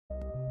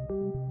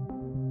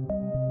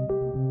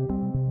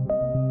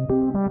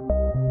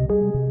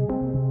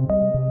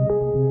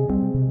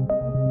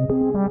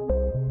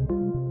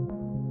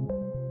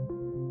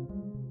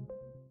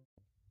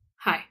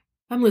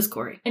I'm Liz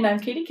Corey. And I'm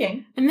Katie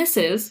King. And this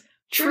is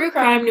True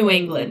Crime New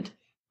England.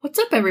 What's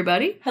up,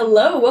 everybody?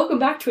 Hello, welcome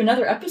back to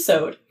another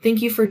episode.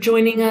 Thank you for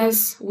joining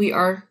us. We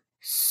are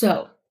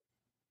so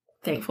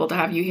thankful to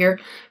have you here.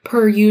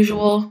 Per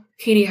usual.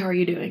 Katie, how are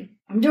you doing?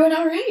 I'm doing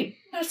all right.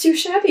 Not too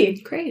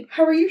shabby. Great.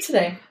 How are you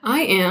today?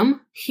 I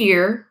am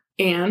here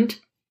and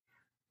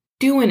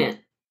doing it.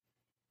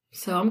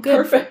 So I'm good.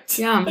 Perfect.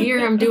 Yeah, I'm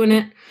here. I'm doing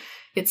it.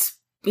 It's,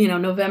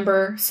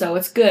 November, so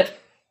it's good.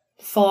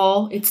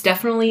 Fall. It's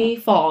definitely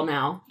fall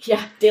now.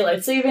 Yeah,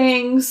 daylight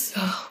savings.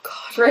 Oh,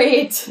 God.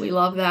 Great. We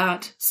love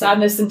that.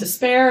 Sadness and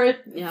despair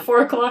at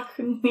 4 o'clock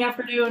in the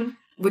afternoon.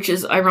 Which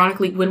is,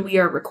 ironically, when we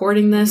are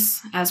recording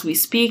this as we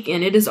speak,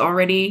 and it is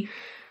already...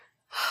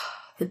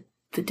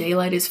 the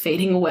daylight is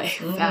fading away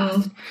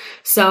fast.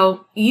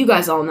 So, you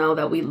guys all know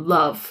that we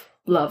love,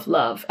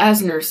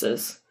 as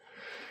nurses,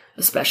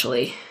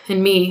 especially,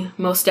 and me,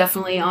 most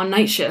definitely on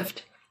night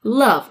shift,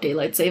 love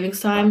daylight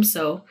savings time.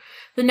 So,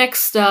 the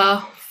next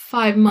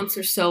 5 months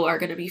or so are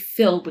going to be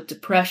filled with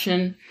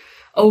depression,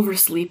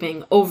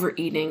 oversleeping,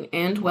 overeating,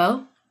 and,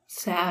 well,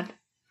 sad.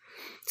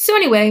 So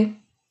anyway,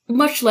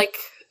 much like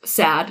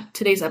sad,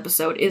 today's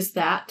episode is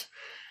that.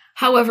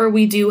 However,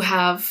 we do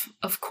have,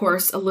 of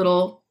course, a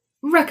little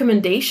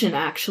recommendation,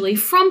 actually,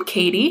 from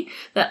Katie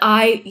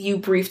that you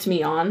briefed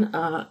me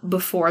on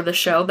before the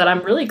show that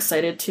I'm really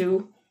excited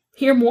to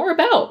hear more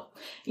about.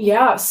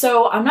 Yeah,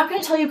 so I'm not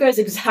going to tell you guys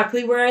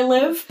exactly where I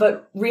live,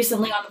 but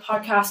recently on the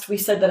podcast we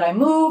said that I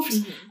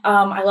moved.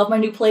 I love my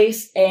new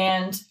place,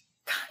 and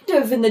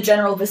kind of in the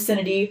general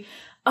vicinity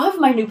of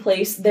my new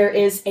place, there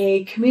is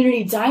a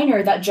community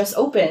diner that just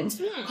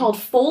opened called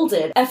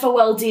Folded,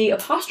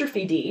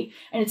 Fold''D,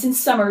 and it's in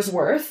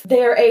Somersworth.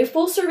 They're a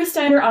full-service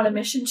diner on a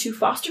mission to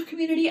foster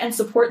community and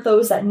support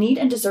those that need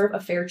and deserve a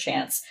fair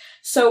chance.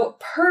 So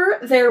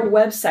per their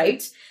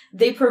website,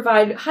 they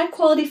provide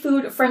high-quality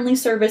food, friendly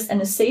service, and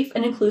a safe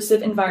and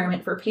inclusive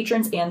environment for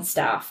patrons and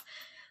staff.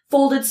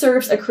 Folded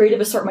serves a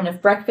creative assortment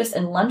of breakfast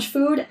and lunch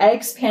food,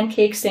 eggs,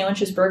 pancakes,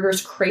 sandwiches, burgers,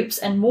 crepes,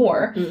 and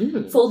more.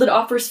 Folded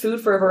offers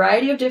food for a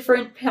variety of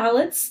different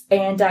palates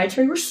and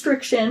dietary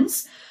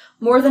restrictions.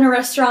 More than a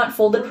restaurant,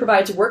 Folded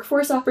provides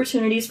workforce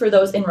opportunities for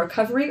those in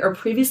recovery or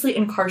previously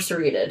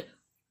incarcerated.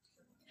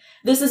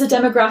 This is a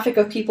demographic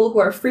of people who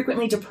are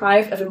frequently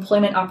deprived of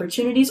employment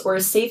opportunities or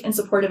a safe and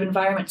supportive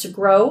environment to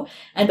grow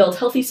and build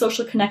healthy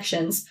social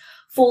connections.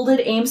 Folded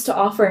aims to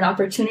offer an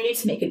opportunity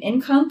to make an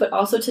income, but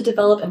also to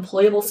develop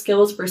employable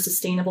skills for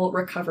sustainable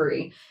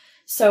recovery.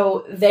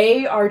 So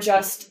they are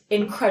just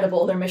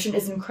incredible. Their mission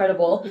is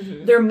incredible.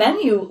 Their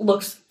menu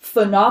looks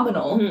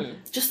phenomenal.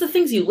 Just the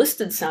things you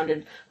listed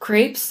sounded.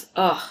 Crepes,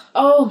 ugh.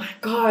 Oh my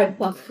god,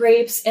 love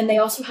crepes. And they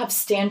also have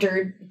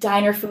standard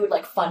diner food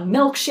like fun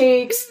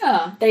milkshakes.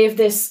 Yeah. They have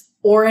this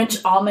orange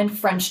almond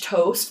French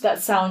toast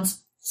that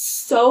sounds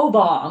so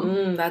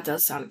bomb. That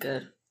does sound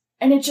good.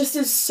 And it just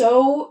is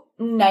so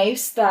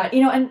nice that,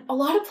 and a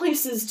lot of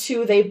places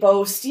too, they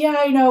boast,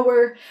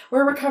 we're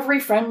recovery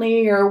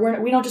friendly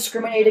or we don't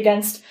discriminate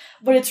against,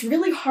 but it's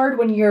really hard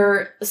when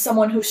you're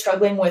someone who's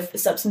struggling with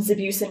substance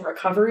abuse and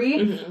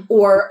recovery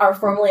or are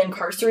formerly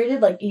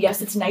incarcerated. Like,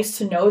 yes, it's nice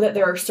to know that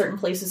there are certain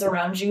places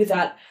around you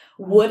that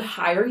would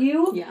hire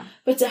you,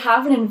 but to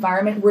have an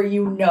environment where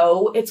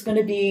it's going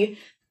to be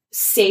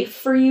safe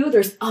for you,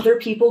 there's other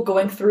people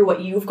going through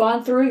what you've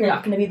gone through, you're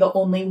not going to be the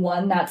only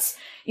one that's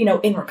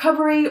in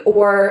recovery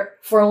or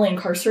formerly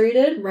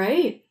incarcerated.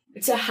 Right.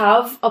 To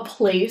have a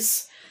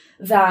place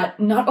that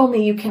not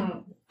only you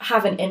can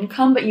have an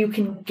income, but you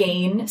can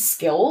gain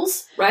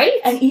skills. Right.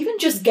 And even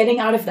just getting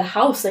out of the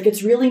house. Like,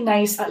 it's really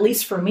nice, at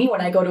least for me,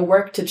 when I go to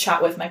work, to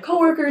chat with my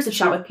coworkers, to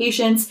chat with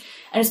patients,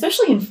 and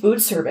especially in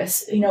food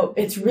service,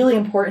 it's really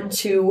important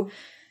to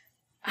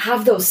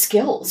have those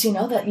skills,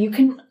 that you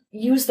can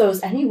use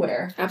those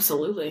anywhere.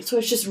 Absolutely. So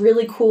it's just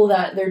really cool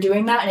that they're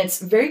doing that, and it's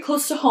very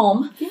close to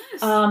home. Yes.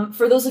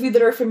 For those of you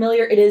that are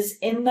familiar, it is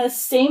in the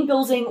same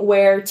building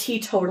where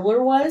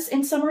Teetotaler was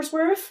in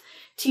Somersworth.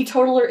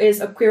 Teetotaler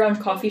is a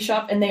queer-owned coffee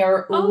shop, and they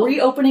are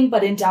reopening,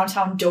 but in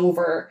downtown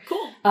Dover.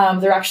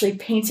 Cool. They're actually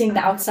painting the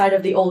outside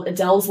of the old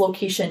Adele's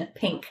location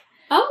pink.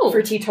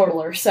 For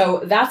Teetotaler.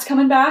 So that's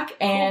coming back,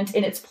 and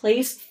in its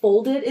place,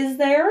 Folded is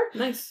there.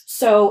 Nice.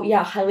 So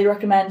yeah, highly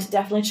recommend.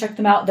 Definitely check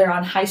them out. They're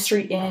on High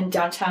Street in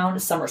downtown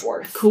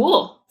Somersworth.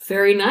 Cool.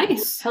 Very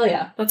nice. Hell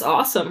yeah. That's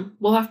awesome.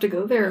 We'll have to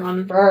go there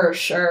for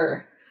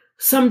sure.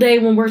 Someday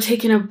when we're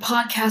taking a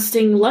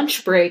podcasting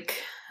lunch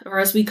break, or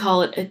as we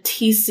call it, a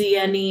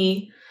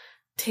TCNE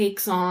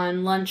takes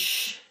on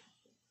lunch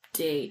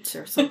date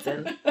or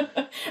something.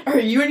 Our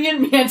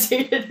union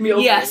mandated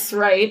meal. Yes,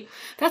 right.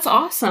 That's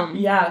awesome.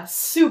 Yeah,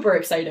 super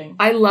exciting.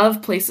 I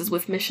love places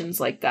with missions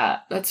like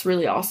that. That's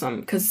really awesome,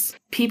 because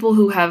people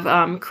who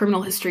have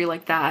criminal history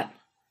like that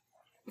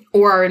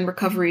or are in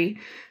recovery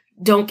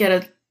don't get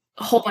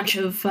a whole bunch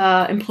of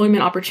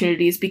employment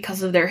opportunities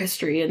because of their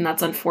history, and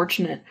that's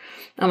unfortunate.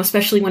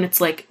 Especially when it's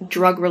like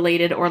drug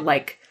related or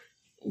like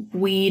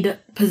weed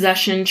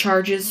possession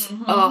charges.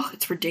 Mhm. Oh,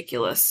 it's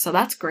ridiculous. So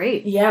that's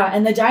great. Yeah,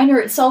 and the diner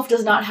itself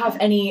does not have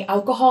any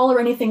alcohol or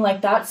anything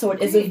like that, so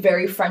it is a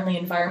very friendly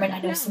environment. I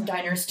know some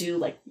diners do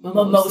like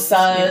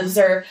mimosas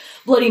or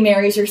Bloody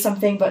Marys or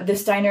something, but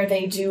this diner,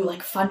 they do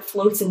like fun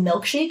floats and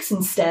milkshakes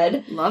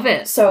instead. Love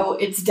it. So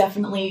it's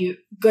definitely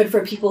good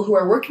for people who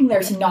are working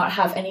there to not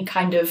have any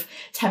kind of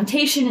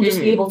temptation and just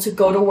be able to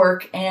go to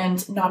work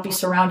and not be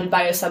surrounded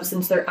by a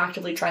substance they're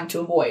actively trying to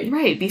avoid.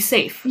 Right, be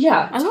safe.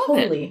 Yeah, I love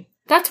totally. it.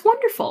 That's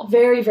wonderful.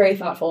 Very, very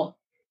thoughtful.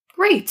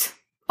 Great.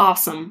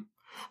 Awesome.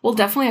 We'll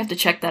definitely have to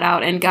check that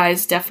out. And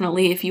guys,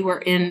 definitely, if you are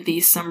in the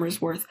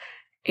Somersworth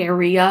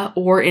area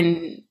or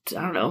in,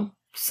 I don't know,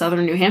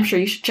 southern New Hampshire,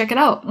 you should check it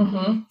out.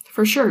 Mm-hmm.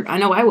 For sure. I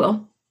know I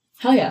will.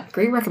 Hell yeah.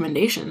 Great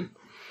recommendation.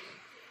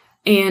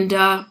 And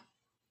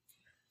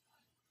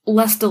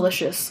less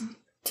delicious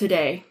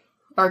today,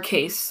 our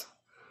case.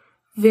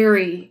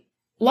 A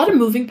lot of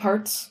moving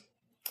parts.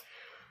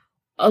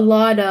 A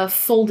lot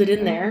folded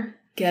in there.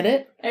 Get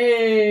it?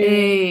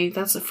 Hey,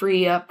 that's a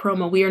free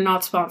promo. We are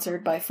not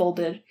sponsored by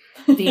Folded,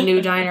 the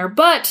new diner.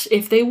 But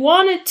if they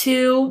wanted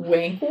to,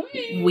 wink,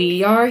 wink,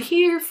 we are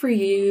here for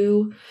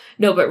you.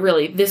 No, but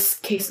really, this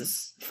case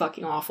is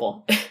fucking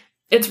awful.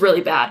 It's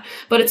really bad.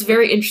 But it's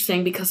very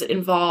interesting because it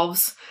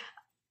involves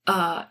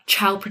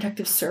Child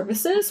Protective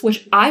Services,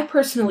 which I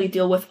personally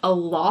deal with a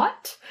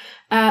lot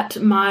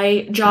at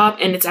my job.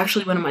 And it's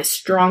actually one of my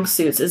strong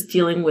suits is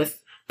dealing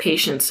with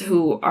patients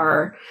who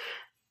are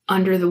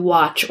under the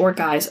watch or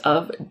guise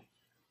of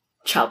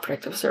Child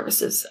Protective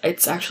Services.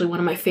 It's actually one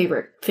of my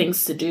favorite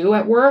things to do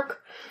at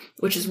work,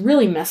 which is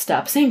really messed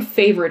up. Saying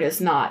favorite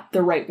is not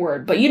the right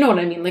word, but you know what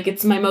I mean. Like,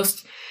 it's an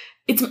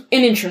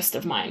interest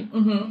of mine.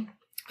 Mm-hmm.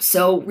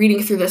 So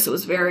reading through this, it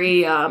was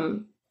very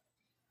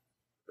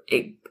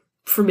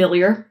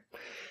familiar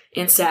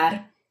and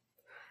sad.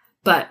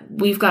 But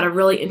we've got a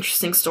really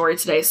interesting story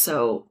today,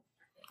 so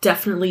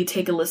definitely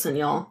take a listen,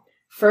 y'all.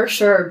 For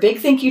sure. Big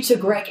thank you to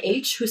Greg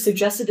H., who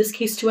suggested this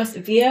case to us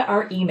via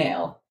our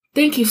email.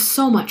 Thank you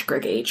so much,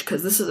 Greg H.,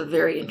 because this is a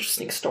very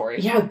interesting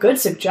story. Yeah, good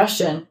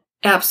suggestion.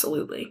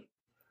 Absolutely.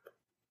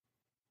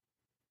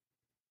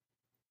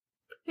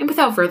 And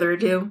without further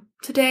ado,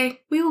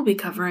 today we will be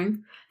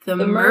covering the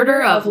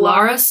murder of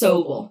Lara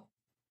Sobel.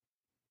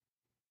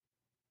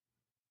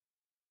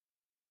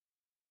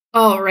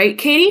 All right,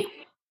 Katie,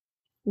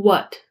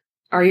 what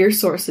are your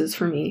sources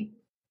for me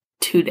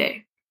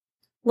today?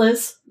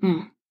 Liz,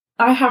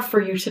 I have for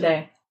you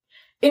today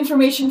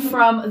information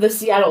from the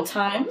Seattle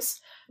Times,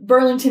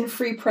 Burlington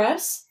Free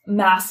Press,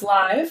 Mass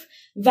Live,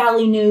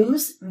 Valley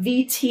News,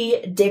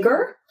 VT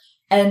Digger,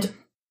 and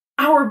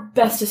our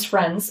bestest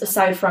friends,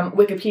 aside from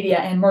Wikipedia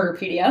and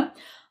Murderpedia,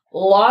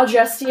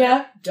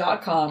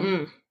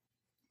 lawgestia.com.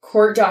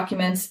 Court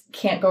documents,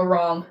 can't go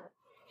wrong.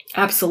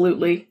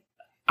 Absolutely.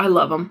 I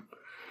love them.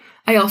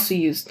 I also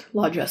used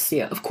Law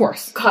Justia, of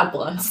course. God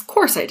bless. Of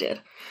course I did.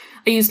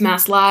 I used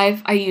Mass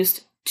Live. I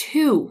used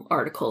 2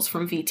 articles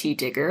from VT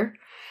Digger.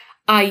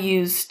 I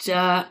used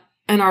an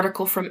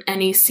article from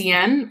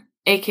NECN,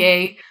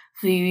 aka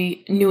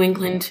the New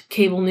England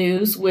Cable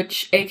News,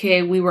 which,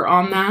 aka we were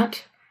on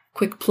that.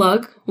 Quick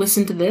plug,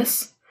 listen to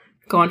this.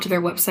 Go onto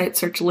their website,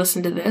 search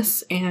Listen to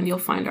This, and you'll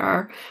find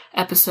our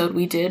episode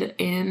we did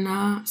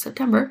in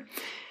September.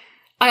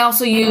 I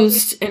also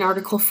used an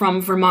article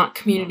from Vermont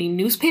Community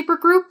Newspaper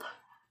Group,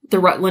 the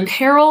Rutland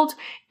Herald,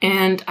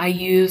 and I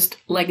used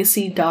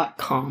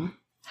legacy.com.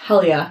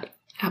 Hell yeah.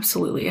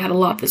 Absolutely. I had a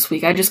lot this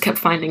week. I just kept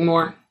finding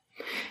more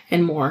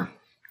and more.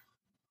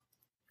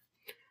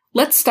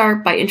 Let's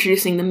start by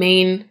introducing the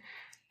main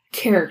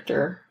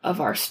character of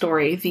our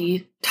story,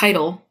 the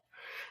title,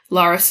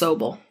 Lara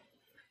Sobel.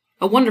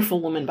 A wonderful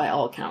woman by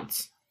all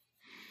accounts.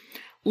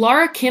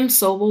 Lara Kim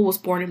Sobel was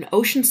born in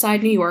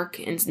Oceanside, New York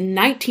in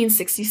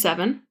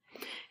 1967,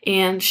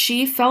 and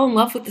she fell in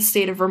love with the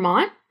state of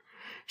Vermont.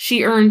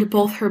 She earned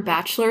both her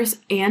bachelor's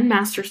and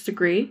master's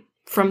degree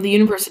from the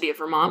University of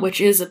Vermont,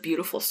 which is a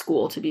beautiful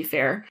school, to be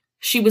fair.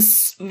 She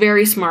was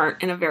very smart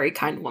and a very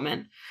kind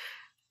woman.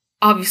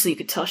 Obviously, you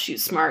could tell she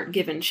was smart,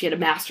 given she had a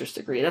master's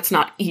degree. That's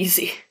not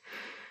easy.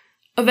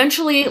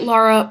 Eventually,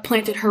 Lara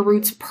planted her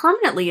roots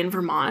permanently in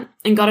Vermont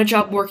and got a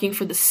job working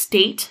for the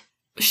state.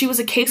 She was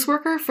a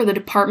caseworker for the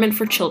Department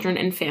for Children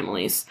and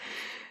Families.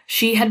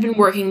 She had been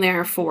working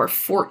there for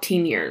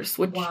 14 years,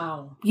 which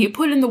you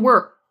put in the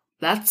work.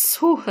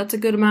 That's a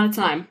good amount of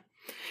time.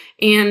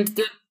 And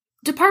the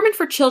Department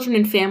for Children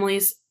and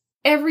Families,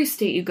 every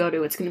state you go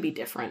to, it's going to be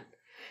different.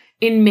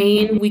 In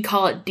Maine, we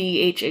call it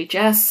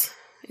DHHS.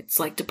 It's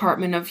like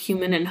Department of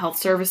Human and Health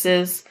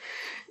Services.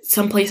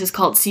 Some places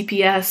call it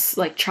CPS,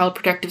 like Child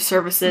Protective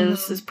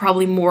Services, is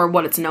probably more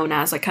what it's known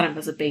as, like kind of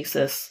as a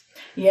basis.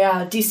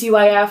 Yeah,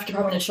 DCYF,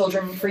 Department of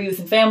Children for Youth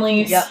and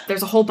Families. Yep,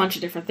 there's a whole bunch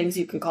of different things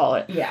you can call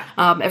it. Yeah.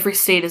 Every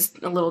state is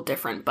a little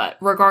different, but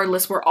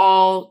regardless, we're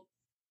all,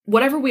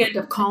 whatever we end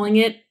up calling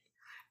it,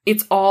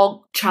 it's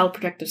all Child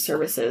Protective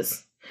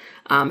Services.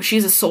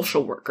 She's a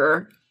social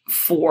worker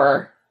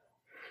for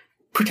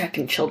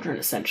protecting children,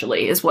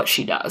 essentially, is what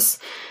she does.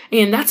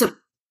 And that's a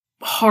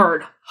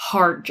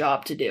hard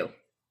job to do.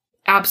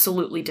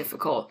 absolutely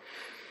difficult.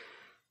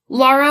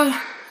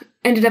 Lara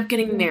ended up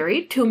getting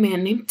married to a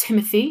man named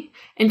Timothy,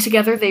 and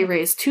together they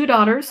raised 2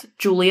 daughters,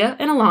 Julia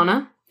and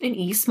Alana, in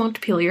East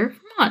Montpelier,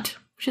 Vermont,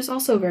 which is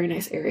also a very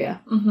nice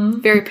area.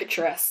 Very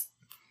picturesque.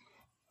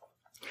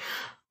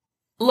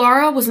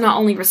 Lara was not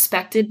only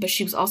respected, but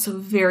she was also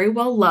very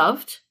well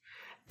loved.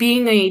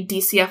 Being a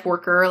DCF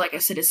worker, like I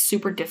said, is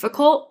super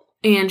difficult,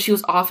 and she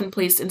was often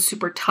placed in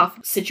super tough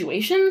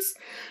situations,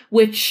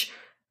 which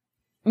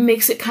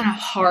makes it kind of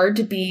hard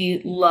to be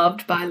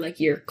loved by, like,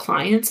 your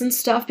clients and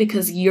stuff,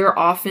 because you're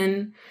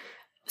often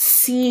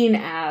seen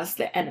as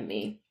the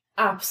enemy.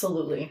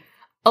 Absolutely.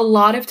 A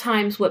lot of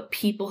times what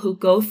people who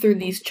go through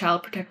these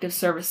child protective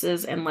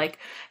services and, like,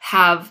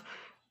 have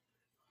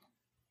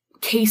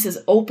cases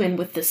open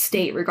with the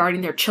state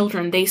regarding their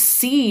children, they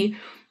see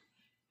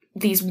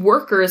these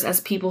workers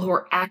as people who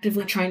are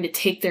actively trying to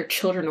take their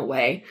children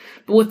away.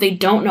 But what they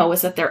don't know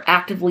is that they're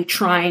actively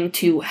trying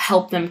to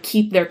help them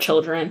keep their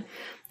children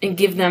and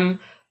give them,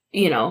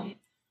 you know,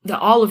 the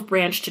olive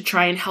branch to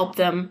try and help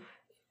them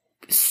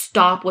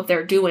stop what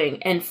they're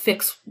doing and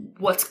fix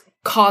what's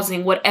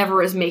causing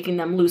whatever is making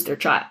them lose their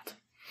child.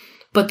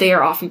 But they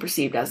are often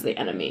perceived as the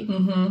enemy,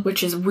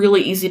 which is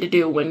really easy to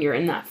do when you're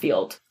in that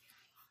field.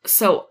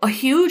 So a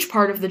huge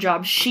part of the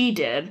job she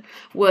did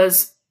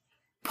was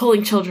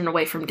pulling children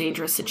away from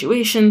dangerous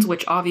situations,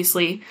 which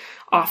obviously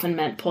often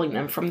meant pulling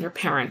them from their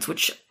parents,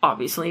 which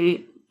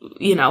obviously,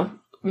 you know,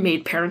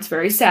 made parents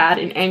very sad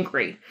and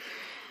angry.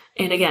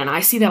 And again,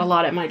 I see that a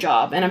lot at my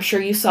job, and I'm sure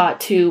you saw it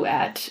too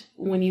at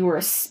when you were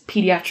a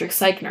pediatric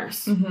psych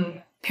nurse.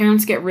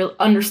 Parents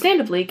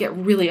understandably get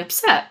really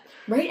upset.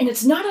 Right, and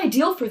it's not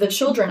ideal for the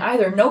children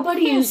either.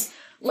 Nobody is,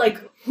 like,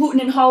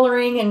 hooting and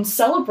hollering and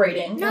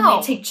celebrating when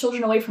they take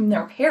children away from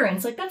their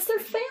parents. Like, that's their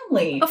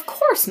family. Of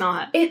course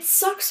not. It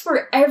sucks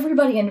for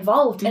everybody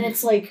involved, and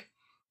it's like,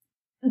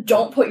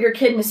 don't put your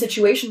kid in a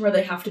situation where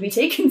they have to be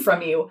taken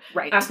from you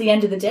at the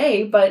end of the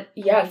day. But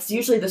yeah, it's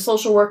usually the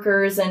social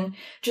workers and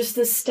just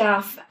the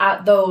staff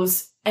at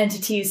those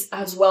entities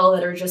as well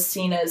that are just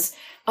seen as,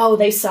 oh,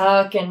 they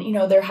suck. And, you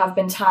know, there have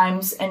been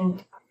times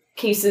and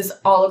cases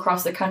all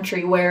across the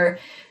country where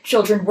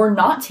children were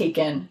not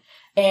taken.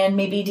 And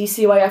maybe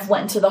DCYF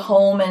went into the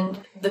home and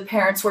the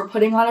parents were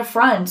putting on a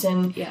front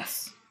and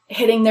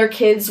hitting their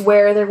kids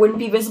where there wouldn't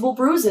be visible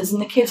bruises, and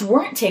the kids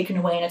weren't taken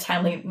away in a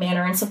timely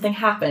manner and something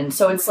happened.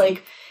 So it's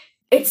like,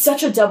 it's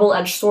such a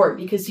double-edged sword,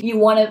 because you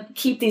want to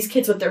keep these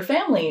kids with their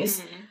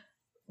families,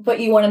 but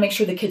you want to make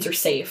sure the kids are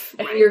safe.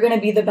 And you're going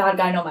to be the bad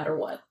guy no matter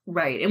what.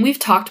 Right. And we've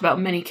talked about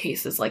many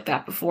cases like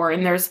that before,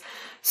 and there's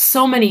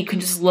so many you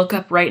can just look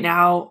up right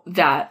now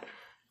that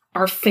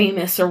are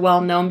famous or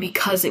well-known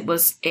because it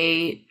was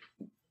a,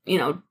 you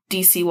know,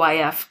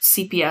 DCYF,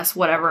 CPS,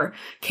 whatever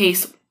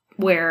case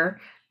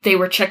where they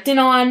were checked in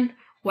on,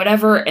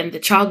 whatever, and the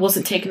child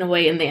wasn't taken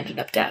away and they ended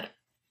up dead.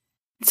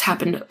 It's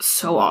happened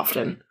so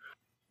often.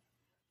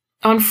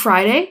 On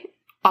Friday,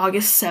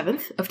 August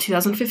 7th of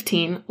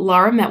 2015,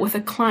 Lara met with a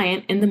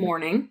client in the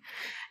morning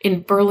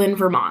in Berlin,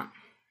 Vermont.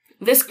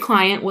 This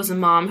client was a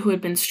mom who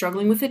had been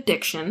struggling with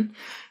addiction.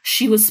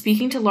 She was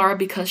speaking to Lara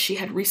because she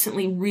had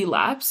recently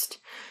relapsed.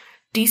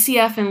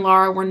 DCF and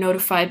Lara were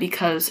notified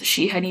because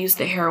she had used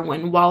the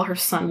heroin while her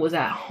son was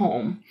at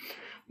home,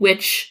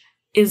 which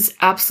is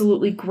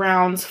absolutely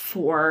grounds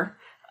for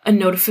a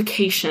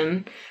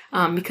notification,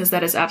 because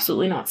that is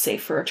absolutely not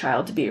safe for a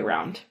child to be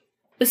around.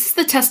 This is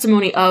the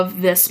testimony of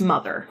this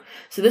mother.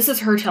 So this is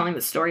her telling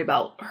the story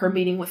about her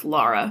meeting with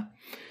Lara.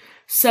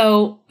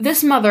 So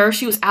this mother,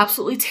 she was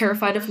absolutely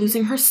terrified of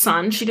losing her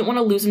son. She didn't want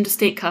to lose him to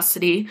state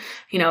custody.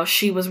 You know,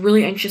 she was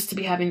really anxious to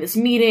be having this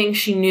meeting.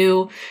 She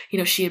knew, you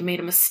know, she had made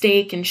a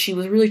mistake and she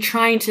was really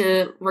trying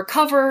to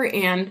recover,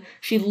 and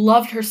she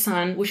loved her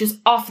son, which is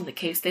often the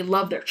case. They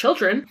love their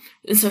children.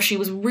 And so she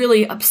was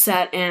really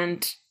upset,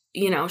 and,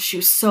 you know, she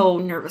was so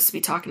nervous to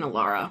be talking to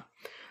Lara.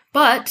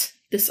 But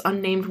this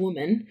unnamed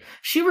woman,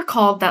 she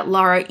recalled that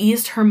Lara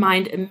eased her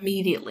mind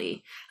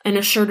immediately and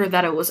assured her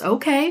that it was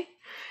okay.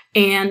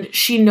 And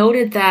she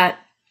noted that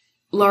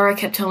Lara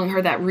kept telling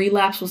her that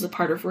relapse was a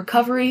part of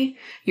recovery.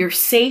 You're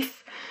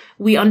safe.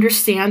 We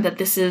understand that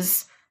this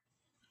is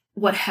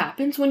what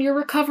happens when you're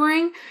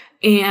recovering.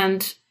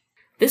 And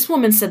this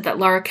woman said that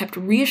Lara kept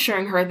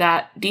reassuring her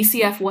that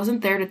DCF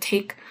wasn't there to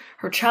take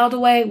her child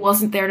away,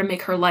 wasn't there to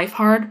make her life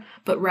hard,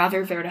 but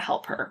rather there to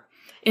help her.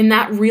 And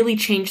that really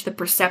changed the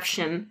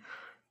perception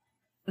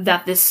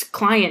that this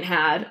client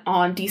had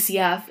on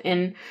DCF.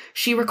 And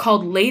she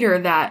recalled later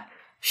that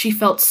she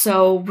felt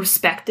so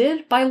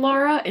respected by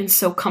Lara and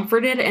so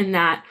comforted, and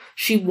that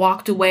she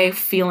walked away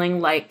feeling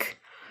like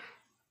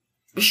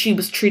she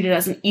was treated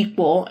as an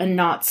equal and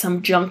not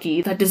some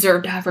junkie that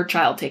deserved to have her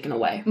child taken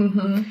away.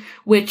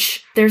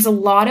 Which there's a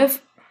lot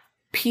of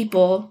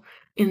people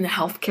in the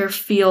healthcare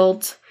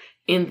field,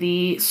 in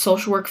the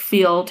social work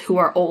field, who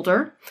are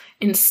older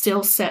and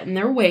still set in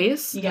their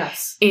ways.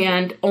 Yes.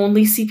 And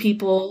only see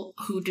people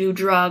who do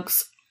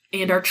drugs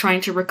and are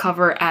trying to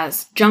recover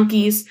as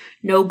junkies,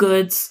 no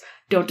goods,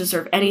 don't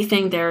deserve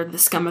anything, they're the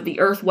scum of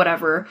the earth,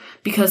 whatever,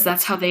 because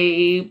that's how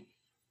they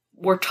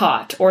were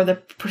taught or the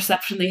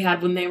perception they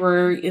had when they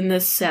were in the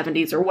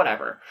 70s or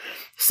whatever.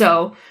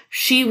 So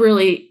she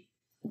really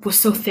was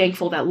so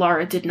thankful that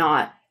Lara did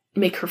not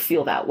make her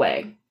feel that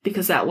way,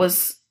 because that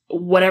was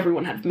what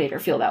everyone had made her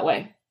feel that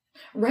way.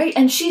 Right,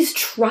 and she's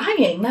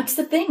trying. That's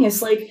the thing,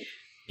 is like,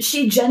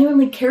 she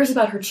genuinely cares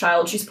about her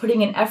child. She's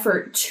putting an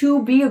effort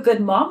to be a good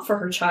mom for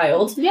her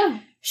child. Yeah.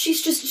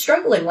 She's just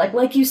struggling.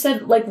 Like you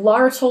said, like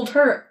Lara told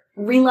her,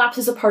 relapse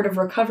is a part of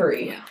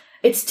recovery. Yeah.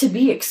 It's to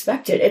be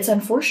expected. It's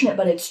unfortunate,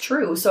 but it's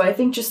true. So I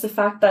think just the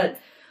fact that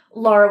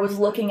Lara was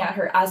looking at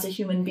her as a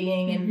human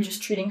being and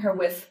just treating her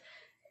with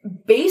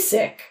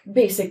basic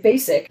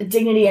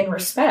dignity and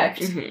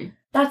respect,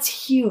 that's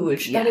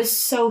huge. Yeah. That is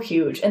so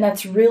huge. And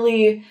that's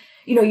really,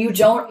 you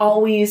don't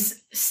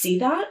always see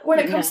that when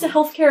it comes to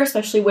healthcare,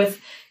 especially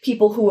with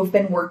people who have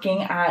been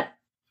working at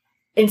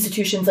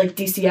institutions like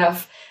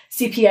DCF,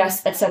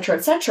 CPS, etc.,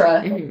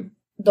 etc.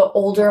 The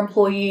older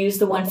employees,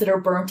 the ones that are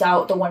burnt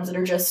out, the ones that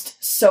are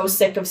just so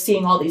sick of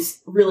seeing all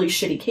these really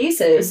shitty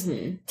cases,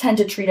 tend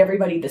to treat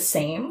everybody the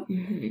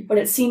same. But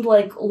it seemed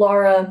like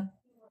Lara,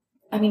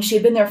 I mean, she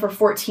had been there for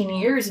 14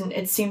 years, and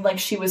it seemed like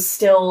she was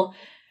still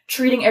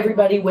treating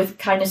everybody with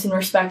kindness and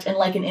respect and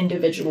like an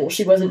individual.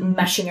 She wasn't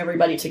meshing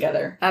everybody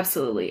together.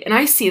 Absolutely. And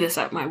I see this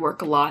at my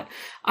work a lot.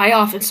 I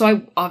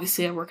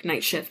work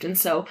night shift, and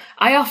so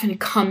I often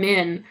come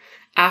in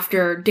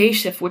after day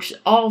shift, which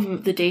all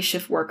of the day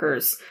shift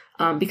workers,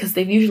 because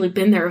they've usually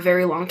been there a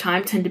very long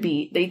time, tend to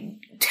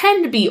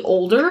be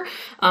older,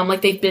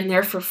 like they've been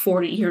there for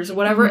 40 years or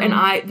whatever.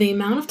 And the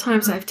amount of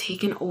times I've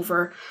taken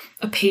over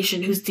a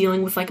patient who's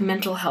dealing with like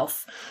mental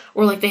health,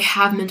 or like they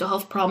have mental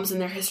health problems in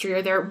their history,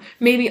 or they're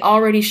maybe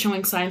already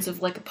showing signs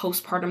of like a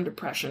postpartum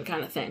depression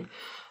kind of thing.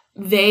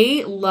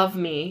 They love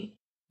me.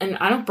 And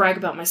I don't brag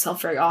about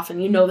myself very often.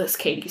 You know this,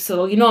 Katie.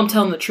 So I'm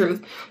telling the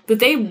truth. But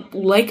they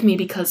like me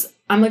because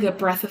I'm like a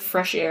breath of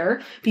fresh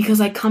air. Because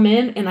I come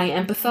in and I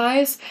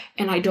empathize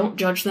and I don't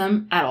judge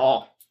them at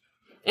all.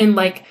 And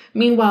like,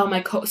 meanwhile,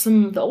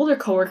 some of the older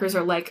coworkers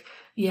are like,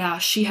 yeah,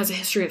 she has a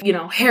history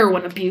of,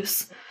 heroin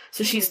abuse.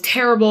 So she's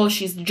terrible.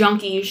 She's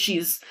junky.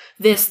 She's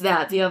this,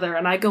 that, the other.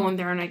 And I go in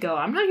there and I go,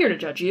 I'm not here to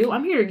judge you.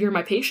 You're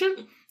my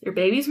patient. Your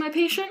baby's my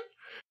patient.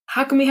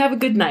 How can we have a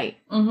good night?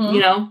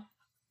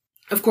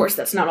 Of course,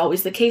 that's not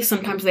always the case.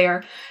 Sometimes they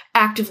are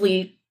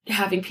actively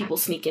having people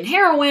sneak in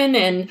heroin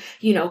and,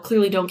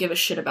 clearly don't give a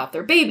shit about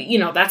their baby.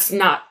 That's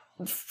not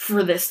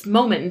for this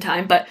moment in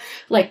time. But,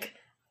 like,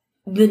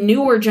 the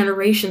newer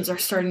generations are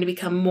starting to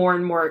become more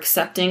and more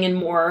accepting and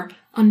more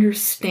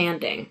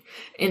understanding.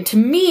 And to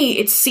me,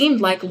 it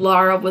seemed like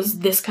Lara was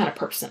this kind of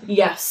person.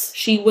 Yes.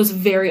 She was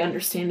very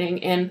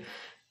understanding, and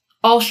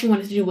all she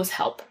wanted to do was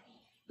help.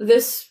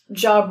 This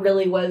job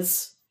really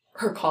was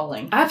her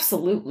calling.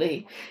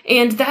 Absolutely.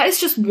 And that is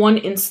just one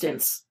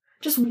instance,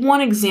 just one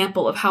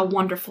example of how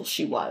wonderful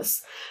she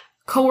was.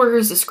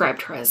 Coworkers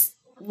described her as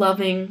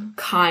loving,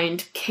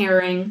 kind,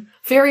 caring,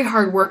 very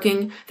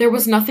hardworking. There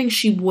was nothing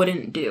she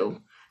wouldn't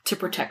do to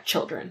protect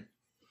children,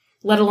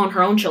 let alone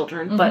her own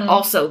children, but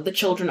also the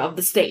children of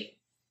the state.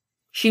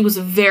 She was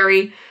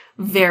very,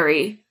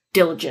 very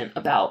diligent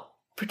about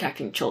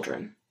protecting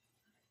children.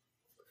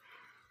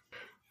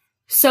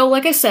 So,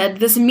 like I said,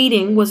 this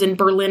meeting was in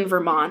Berlin,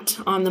 Vermont,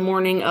 on the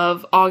morning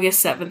of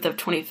August 7th of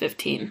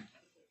 2015.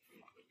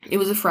 It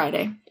was a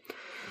Friday.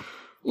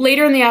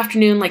 Later in the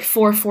afternoon, like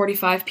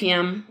 4:45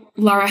 p.m.,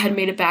 Lara had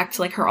made it back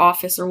to like her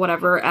office or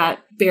whatever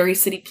at Barry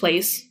City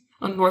Place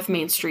on North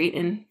Main Street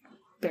in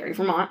Barry,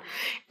 Vermont.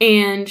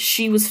 And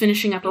she was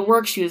finishing up her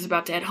work. She was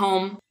about to head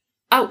home.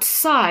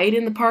 Outside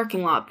in the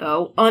parking lot,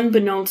 though,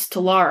 unbeknownst to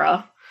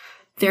Lara,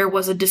 there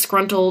was a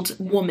disgruntled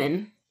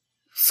woman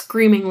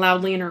screaming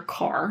loudly in her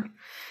car.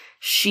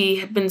 She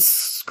had been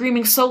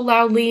screaming so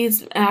loudly,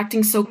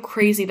 acting so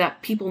crazy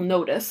that people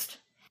noticed.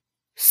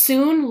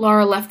 Soon,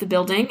 Lara left the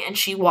building and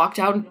she walked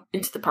out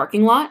into the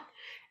parking lot,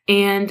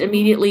 and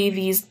immediately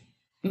these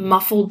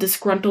muffled,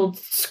 disgruntled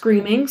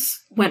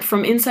screamings went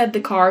from inside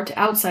the car to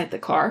outside the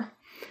car.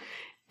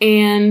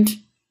 And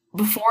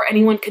before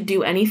anyone could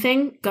do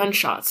anything,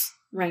 gunshots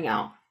rang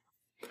out.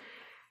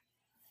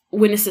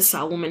 Witnesses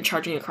saw a woman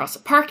charging across the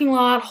parking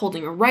lot,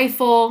 holding a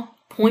rifle,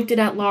 pointed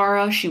at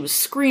Lara. She was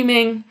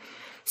screaming.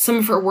 Some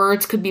of her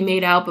words could be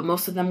made out, but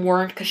most of them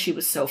weren't because she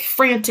was so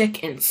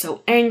frantic and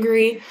so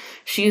angry.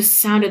 She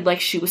sounded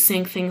like she was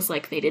saying things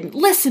like, they didn't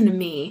listen to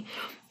me,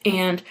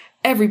 and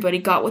everybody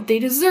got what they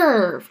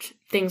deserved.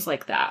 Things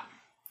like that.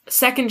 A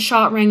second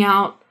shot rang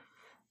out.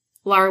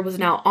 Lara was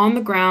now on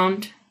the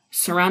ground,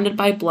 surrounded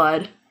by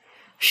blood.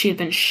 She had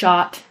been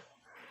shot,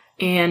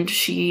 and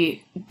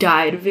she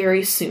died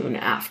very soon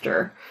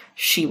after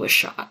she was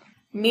shot.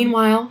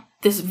 Meanwhile,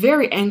 this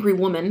very angry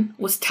woman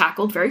was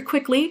tackled very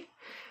quickly.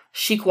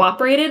 She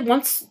cooperated.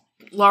 Once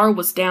Lara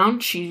was down,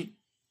 she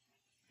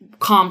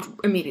calmed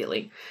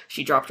immediately.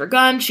 She dropped her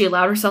gun. She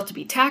allowed herself to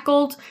be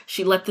tackled.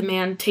 She let the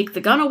man take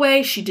the gun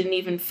away. She didn't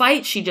even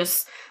fight. She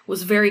just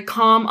was very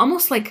calm,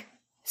 almost like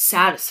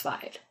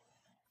satisfied.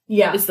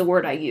 Yeah, is the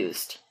word I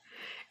used.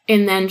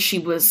 And then she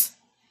was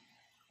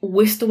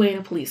whisked away in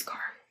a police car.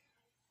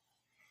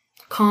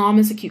 Calm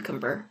as a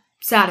cucumber.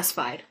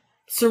 satisfied,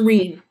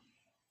 serene,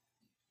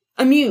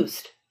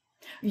 amused.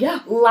 Yeah,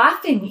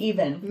 laughing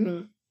even.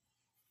 Mm-hmm.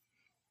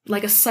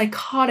 Like a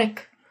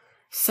psychotic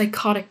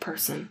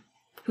person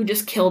who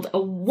just killed a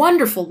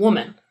wonderful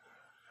woman.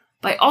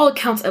 By all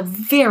accounts, a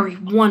very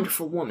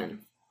wonderful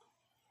woman.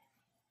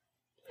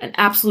 An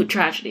absolute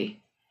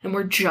tragedy. And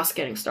we're just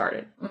getting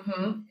started.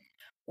 Mm-hmm.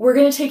 We're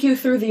going to take you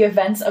through the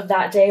events of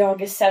that day,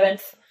 August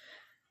 7th.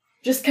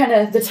 Just kind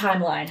of the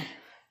timeline.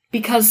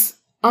 Because,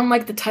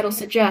 unlike the title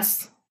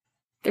suggests,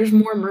 there's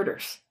more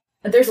murders.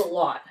 There's a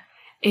lot.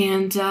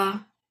 And,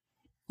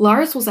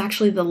 Lara's was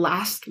actually the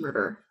last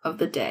murder of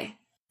the day.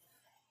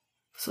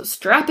 So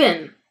strap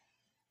in.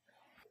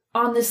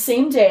 On the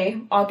same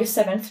day, August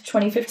 7th,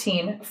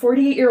 2015,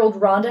 48-year-old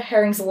Rhonda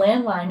Herring's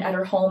landline at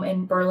her home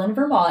in Berlin,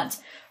 Vermont,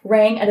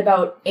 rang at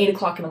about 8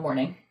 o'clock in the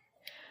morning.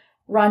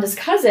 Rhonda's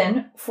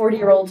cousin,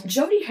 40-year-old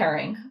Jody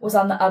Herring, was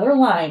on the other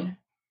line,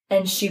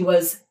 and she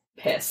was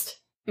pissed.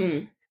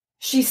 Mm.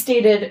 She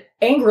stated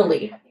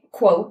angrily,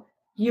 quote,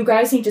 "You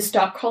guys need to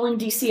stop calling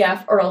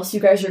DCF or else you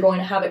guys are going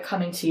to have it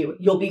coming to you.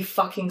 You'll be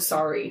fucking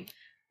sorry."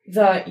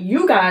 The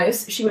 "you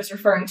guys" she was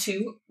referring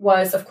to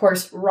was, of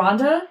course,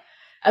 Rhonda,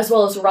 as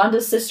well as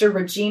Rhonda's sister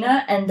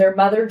Regina and their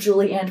mother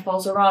Julie Ann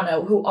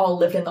Falzerano, who all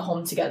lived in the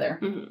home together.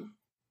 Mm-hmm.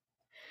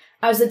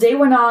 As the day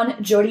went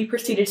on, Jody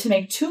proceeded to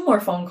make 2 more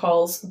phone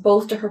calls,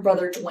 both to her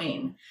brother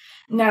Dwayne.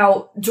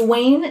 Now,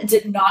 Dwayne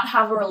did not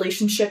have a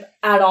relationship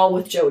at all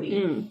with Jody.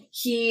 Mm.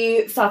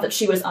 He thought that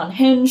she was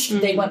unhinged.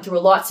 Mm. They went through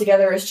a lot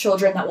together as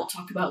children that we'll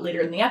talk about later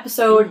in the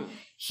episode. Mm.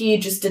 He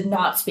just did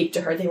not speak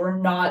to her. They were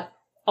not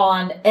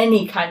on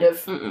any kind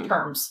of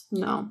terms.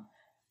 No.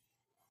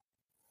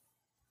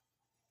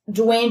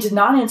 Dwayne did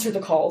not answer the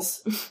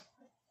calls.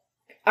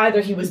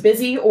 Either he was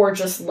busy or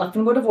just let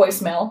them go to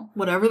voicemail.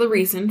 Whatever the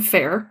reason,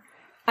 fair.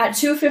 At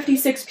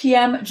 2:56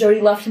 p.m., Jody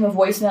left him a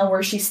voicemail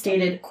where she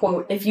stated,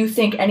 quote, "If you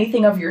think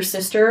anything of your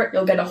sister,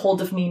 you'll get a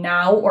hold of me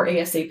now or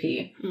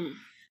ASAP." Mm.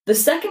 The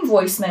second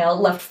voicemail,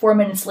 left 4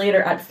 minutes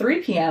later at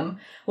 3 p.m.,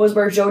 was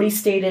where Jody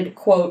stated,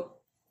 quote,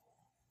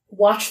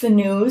 "Watch the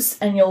news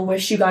and you'll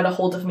wish you got a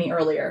hold of me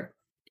earlier."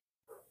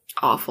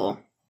 Awful.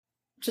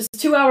 Just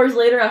 2 hours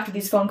later after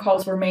these phone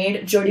calls were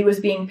made, Jody was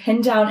being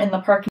pinned down in the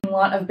parking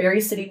lot of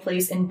Barry City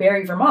Place in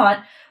Barry,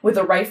 Vermont, with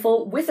a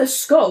rifle with a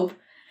scope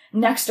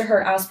next to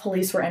her as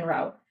police were en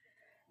route.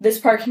 This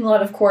parking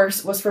lot, of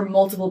course, was for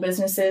multiple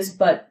businesses,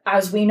 but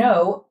as we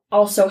know,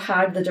 also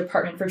had the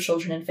Department for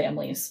Children and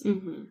Families.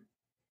 Mm-hmm.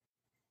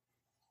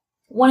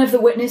 One of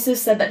the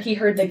witnesses said that he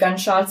heard the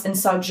gunshots and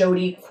saw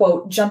Jody,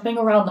 quote, jumping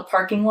around the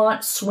parking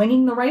lot,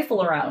 swinging the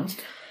rifle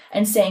around,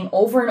 and saying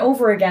over and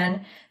over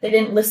again, "They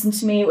didn't listen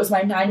to me, it was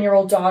my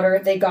 9-year-old daughter,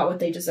 they got what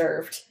they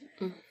deserved."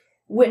 Mm.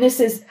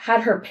 Witnesses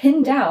had her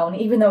pinned down,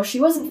 even though she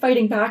wasn't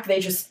fighting back, they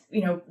just,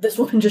 this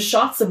woman just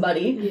shot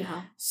somebody.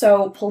 Yeah.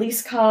 So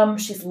police come,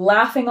 she's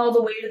laughing all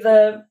the way to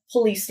the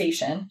police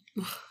station.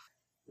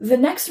 The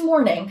next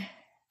morning,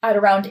 at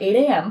around 8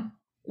 a.m.,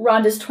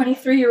 Rhonda's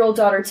 23-year-old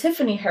daughter,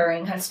 Tiffany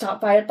Herring, had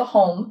stopped by at the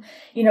home.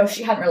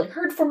 She hadn't really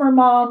heard from her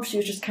mom. She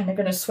was just kind of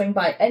going to swing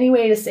by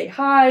anyway to say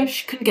hi.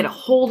 She couldn't get a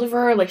hold of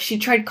her. She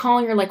tried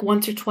calling her,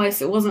 once or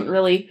twice. It wasn't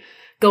really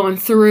going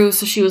through,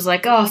 so she was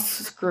like, "Oh,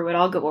 screw it,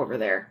 I'll go over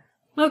there."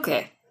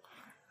 Okay.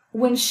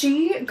 When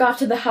she got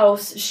to the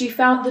house, she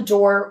found the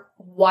door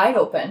wide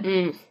open.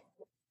 Mm.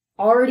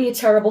 Already a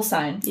terrible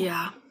sign.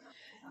 Yeah.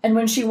 And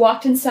when she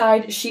walked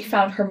inside, she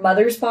found her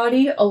mother's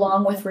body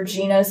along with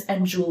Regina's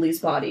and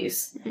Julie's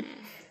bodies. Mm.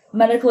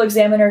 Medical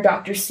examiner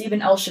Dr.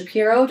 Stephen L.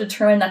 Shapiro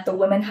determined that the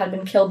women had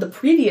been killed the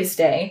previous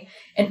day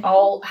and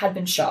all had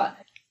been shot.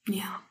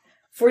 Yeah.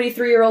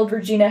 43-year-old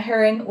Regina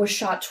Herring was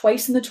shot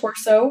twice in the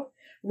torso.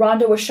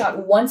 Rhonda was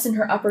shot once in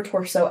her upper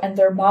torso, and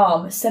their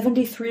mom,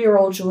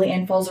 73-year-old Julie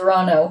Ann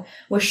Falzerano,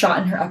 was shot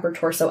in her upper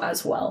torso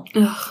as well.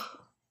 Ugh.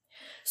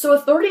 So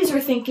authorities are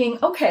thinking,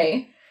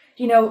 okay,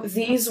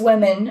 these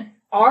women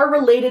are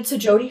related to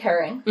Jody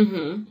Herring.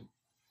 Mm-hmm.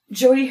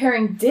 Jody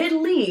Herring did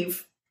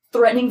leave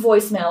threatening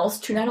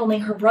voicemails to not only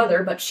her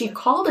brother, but she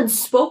called and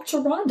spoke to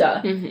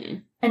Rhonda. Mm-hmm.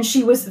 And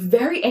she was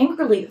very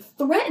angrily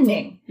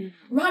threatening.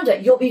 Mm-hmm.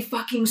 "Rhonda, you'll be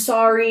fucking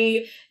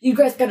sorry. You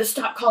guys gotta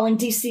stop calling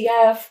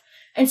DCF."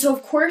 And so,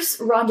 of course,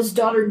 Rhonda's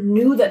daughter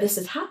knew that this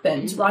had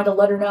happened. Mm-hmm. Rhonda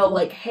let her know,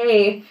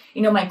 hey,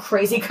 my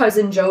crazy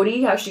cousin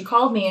Jody, how she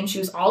called me, and she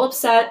was all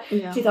upset.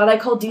 Yeah. She thought I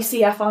called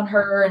DCF on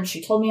her, and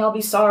she told me I'll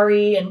be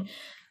sorry. And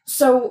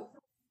so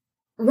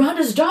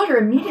Rhonda's daughter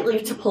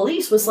immediately to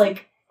police was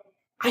like,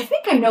 "I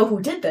think I know who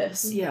did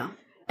this." Yeah.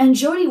 And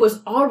Jody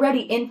was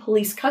already in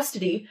police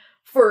custody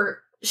for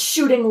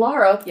shooting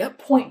Lara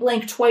point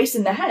blank twice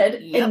in the head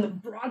in the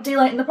broad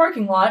daylight in the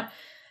parking lot.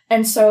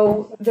 And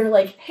so they're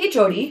like, "Hey,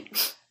 Jody,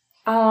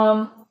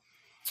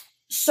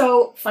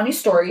 so funny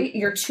story,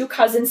 your 2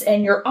 cousins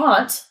and your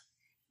aunt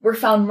were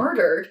found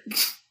murdered."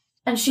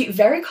 And she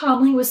very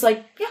calmly was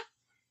like,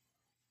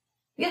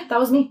 yeah, that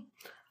was me.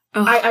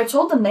 I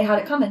told them they had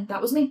it coming.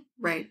 That was me.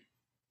 Right.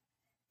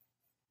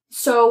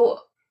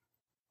 So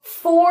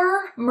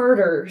 4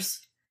 murders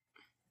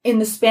in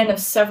the span of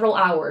several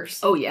hours.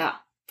 Oh, yeah.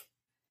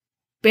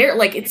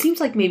 It seems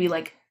like maybe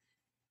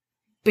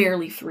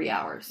barely 3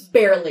 hours.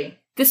 Barely.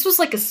 This was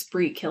like a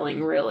spree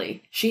killing,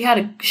 really. She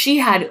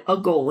had a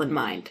goal in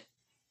mind.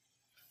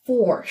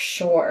 For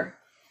sure.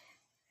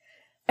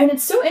 And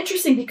it's so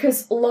interesting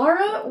because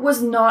Lara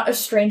was not a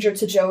stranger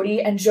to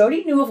Jody, and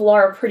Jody knew of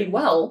Lara pretty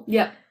well.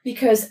 Yeah.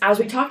 Because, as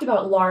we talked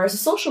about, Lara's a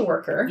social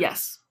worker.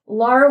 Yes.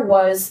 Lara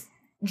was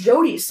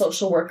Jody's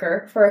social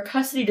worker for a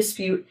custody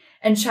dispute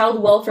and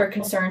child welfare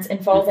concerns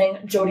involving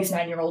Jody's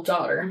 9-year-old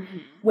daughter,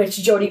 which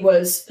Jody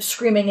was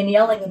screaming and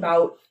yelling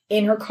about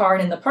in her car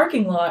and in the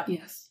parking lot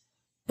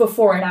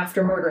before and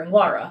after murdering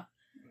Lara.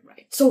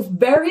 Right. So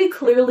very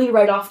clearly,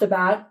 right off the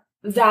bat,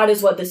 that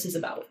is what this is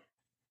about.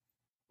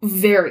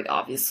 Very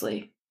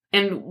obviously.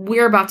 And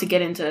we're about to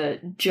get into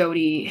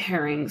Jody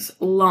Herring's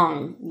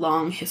long,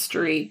 long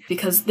history,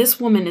 because this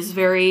woman is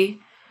there's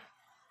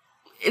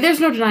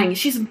no denying it.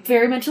 She's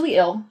very mentally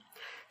ill.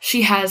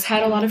 She has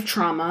had a lot of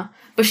trauma,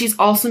 but she's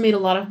also made a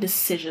lot of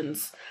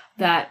decisions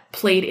that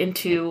played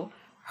into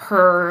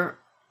her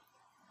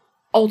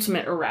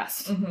ultimate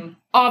arrest. Mm-hmm.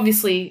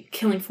 Obviously,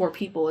 killing 4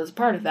 people is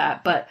part of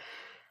that, but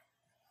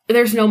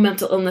there's no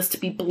mental illness to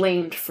be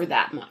blamed for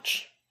that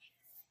much.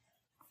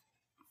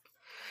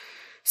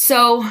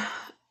 So,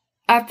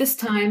 at this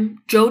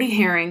time, Jody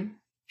Herring,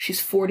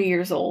 she's 40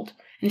 years old,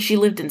 and she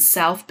lived in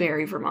South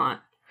Barry,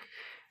 Vermont.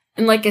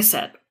 And like I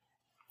said,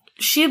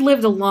 she had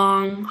lived a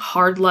long,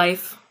 hard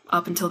life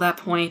up until that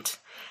point,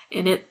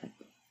 and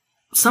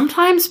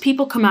sometimes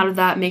people come out of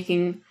that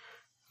making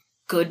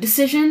good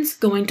decisions,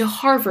 going to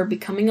Harvard,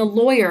 becoming a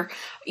lawyer,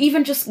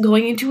 even just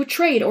going into a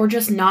trade, or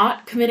just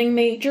not committing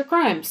major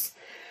crimes.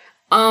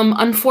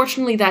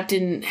 Unfortunately, that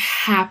didn't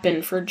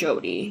happen for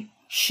Jody.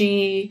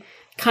 She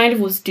kind of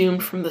was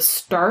doomed from the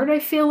start, I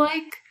feel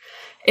like.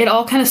 It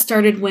all kind of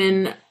started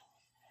when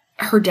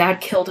her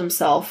dad killed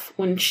himself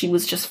when she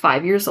was just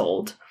 5 years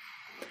old.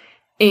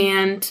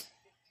 And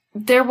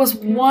there was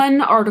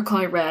one article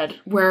I read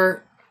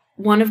where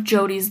one of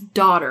Jody's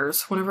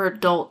daughters, one of her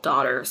adult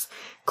daughters,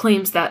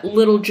 claims that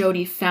little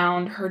Jody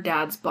found her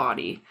dad's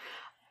body.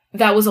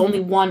 That was only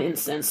one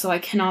instance, so I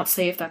cannot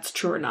say if that's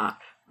true or not.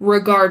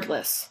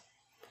 Regardless,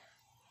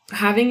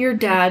 having your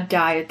dad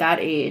die at that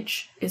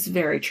age is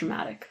very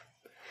traumatic.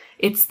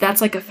 That's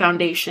like a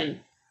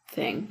foundation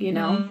thing, you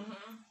know? Mm-hmm.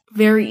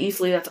 Very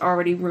easily that's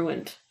already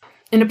ruined.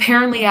 And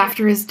apparently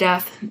after his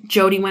death,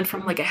 Jody went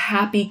from like a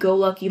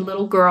happy-go-lucky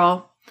little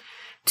girl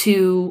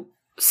to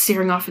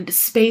staring off into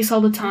space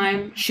all the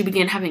time. She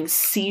began having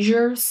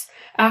seizures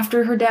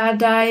after her dad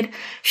died.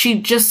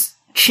 She just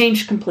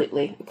changed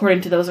completely,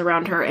 according to those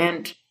around her,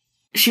 and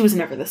she was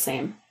never the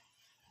same.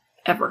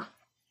 Ever.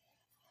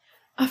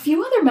 A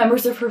few other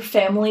members of her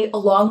family,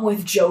 along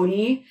with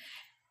Jody,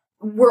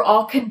 were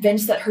all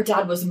convinced that her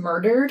dad was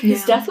murdered.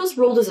 His death was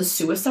ruled as a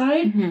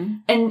suicide,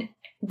 and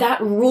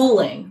that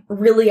ruling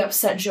really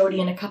upset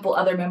Jody and a couple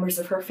other members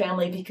of her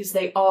family because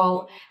they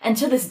all, and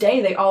to this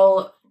day, they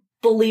all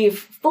believe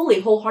fully,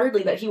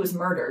 wholeheartedly that he was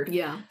murdered.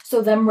 Yeah.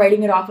 So them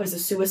writing it off as a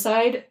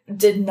suicide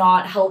did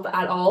not help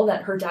at all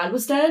that her dad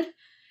was dead.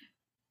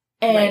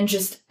 And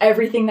just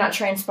everything that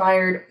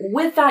transpired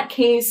with that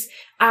case,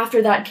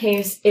 after that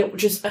case, it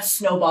was just a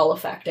snowball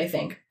effect, I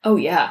think. Oh,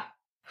 yeah.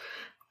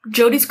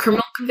 Jody's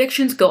criminal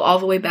convictions go all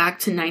the way back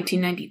to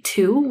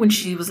 1992 when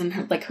she was in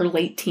her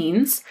late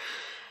teens.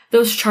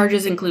 Those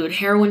charges include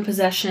heroin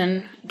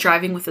possession,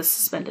 driving with a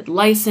suspended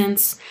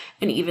license,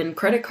 and even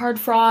credit card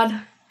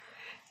fraud.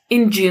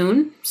 In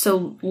June,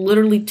 so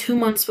literally 2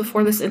 months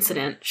before this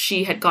incident,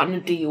 she had gotten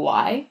a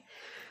DUI.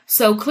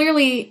 So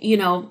clearly,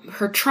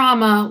 her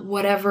trauma,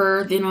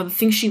 whatever, the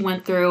things she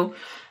went through,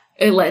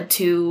 it led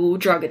to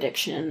drug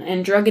addiction.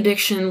 And drug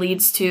addiction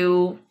leads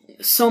to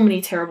so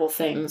many terrible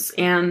things.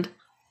 And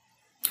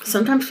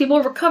sometimes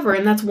people recover,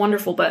 and that's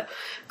wonderful. But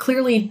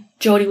clearly,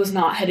 Jody was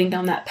not heading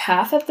down that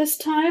path at this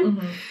time.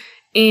 Mm-hmm.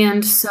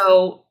 And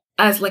so,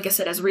 like I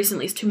said, as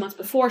recently as 2 months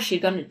before, she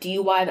had gotten a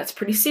DUI. That's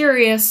pretty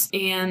serious.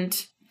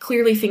 And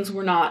clearly, things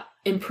were not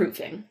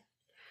improving.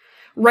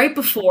 Right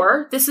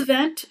before this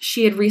event,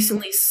 she had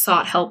recently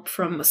sought help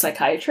from a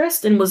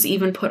psychiatrist and was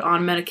even put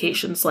on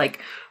medications like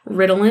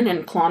Ritalin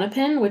and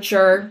Klonopin, which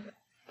are,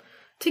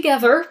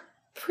 together,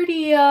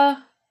 pretty,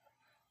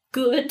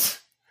 good.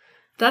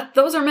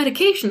 Those are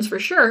medications for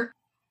sure.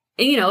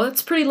 And,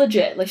 it's pretty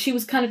legit. Like, she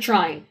was kind of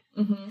trying.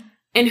 Mm-hmm.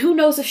 And who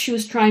knows if she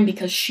was trying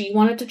because she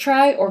wanted to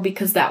try or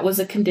because that was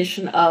a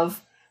condition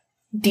of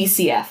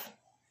DCF,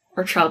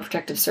 or Child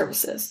Protective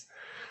Services.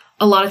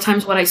 A lot of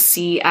times what I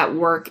see at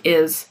work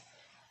is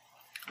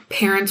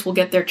parents will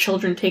get their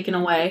children taken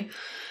away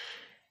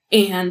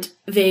and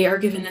they are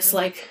given this,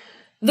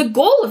 the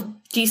goal of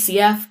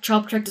DCF,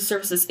 Child Protective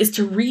Services, is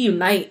to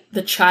reunite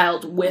the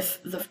child with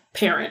the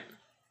parent.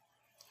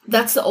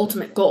 That's the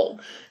ultimate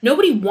goal.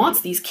 Nobody wants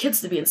these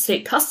kids to be in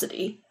state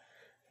custody.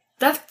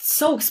 That's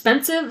so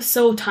expensive,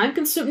 so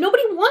time-consuming.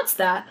 Nobody wants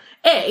that,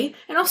 A,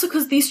 and also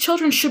because these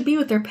children should be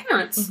with their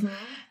parents. Mm-hmm.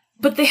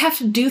 But they have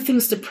to do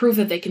things to prove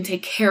that they can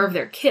take care of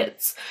their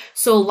kids.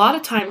 So a lot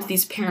of times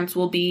these parents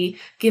will be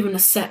given a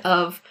set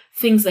of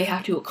things they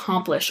have to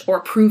accomplish or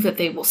prove that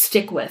they will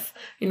stick with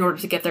in order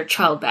to get their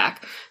child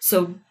back.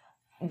 So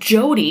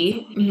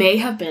Jody may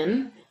have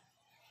been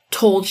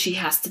told she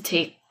has to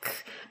take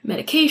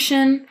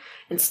medication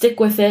and stick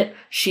with it.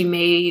 She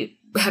may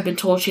have been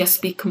told she has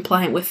to be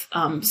compliant with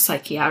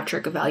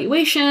psychiatric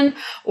evaluation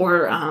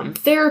or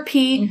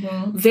therapy.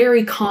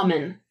 Very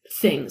common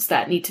things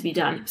that need to be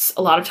done.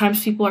 A lot of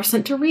times people are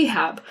sent to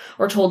rehab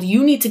or told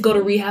you need to go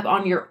to rehab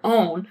on your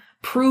own,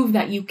 prove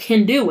that you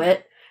can do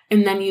it,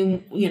 and then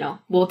you know,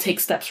 we'll take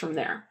steps from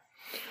there.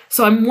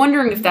 So I'm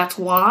wondering if that's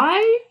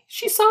why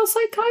she saw a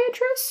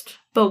psychiatrist,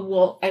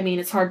 but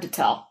it's hard to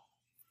tell.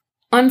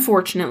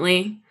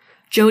 Unfortunately,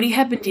 Jody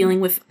had been dealing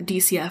with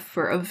DCF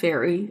for a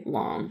very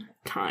long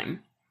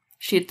time.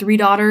 She had 3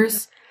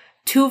 daughters.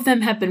 2 of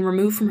them had been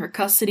removed from her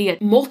custody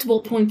at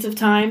multiple points of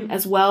time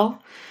as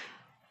well.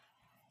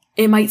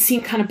 It might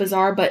seem kind of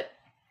bizarre, but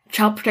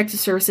Child Protective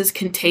Services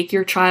can take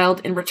your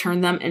child and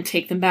return them and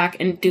take them back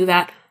and do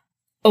that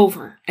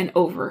over and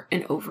over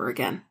and over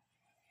again.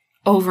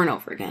 Over and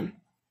over again.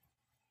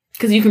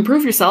 Because you can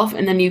prove yourself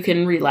and then you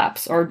can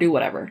relapse or do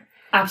whatever.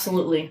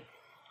 Absolutely.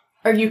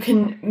 Or you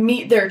can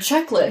meet their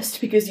checklist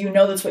because you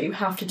know that's what you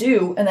have to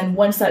do. And then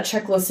once that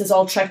checklist is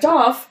all checked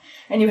off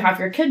and you have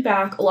your kid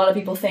back, a lot of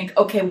people think,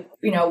 okay,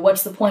 you know,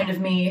 what's the point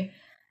of me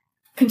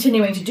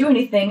continuing to do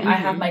anything? I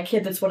have my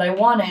kid. That's what I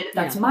wanted.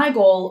 That's my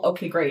goal.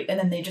 Okay, great. And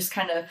then they just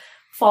kind of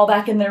fall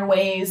back in their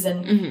ways.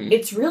 And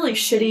it's really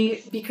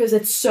shitty because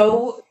it's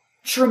so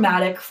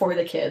traumatic for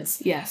the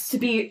kids. Yes. To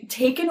be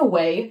taken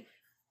away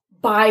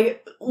by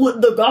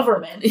the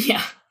government.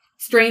 Yeah.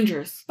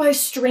 Strangers. By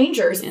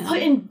strangers. Yeah. Put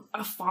in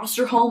a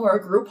foster home or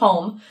a group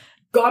home.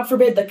 God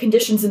forbid the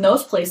conditions in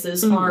those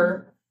places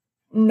are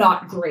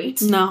not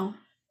great. No.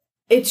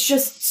 It's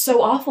just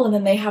so awful. And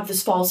then they have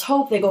this false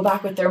hope. They go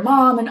back with their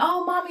mom and,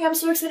 oh, mommy, I'm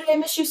so excited. I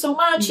miss you so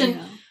much. Yeah.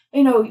 And,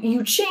 you know,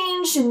 you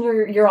changed and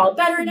you're all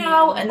better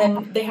now. And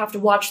then they have to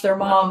watch their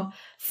mom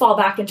fall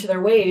back into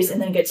their ways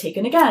and then get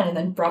taken again and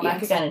then brought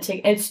back again. And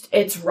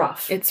it's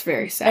rough. It's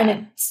very sad.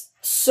 And it's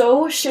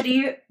so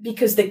shitty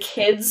because the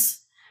kids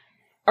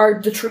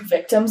are the true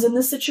victims in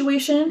this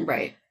situation.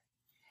 Right.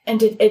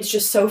 And it's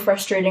just so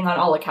frustrating on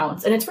all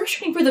accounts. And it's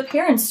frustrating for the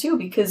parents, too,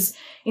 because,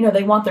 you know,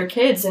 they want their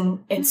kids.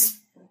 And it's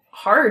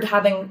hard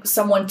having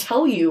someone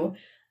tell you,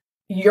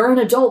 you're an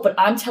adult, but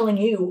I'm telling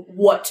you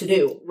what to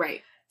do.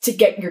 Right. To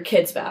get your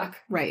kids back.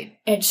 Right.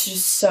 It's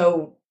just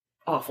so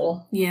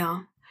awful.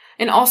 Yeah.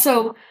 And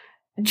also,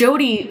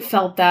 Jody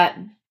felt that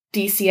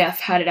DCF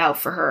had it out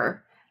for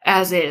her,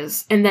 as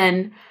is. And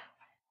then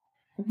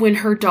when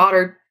her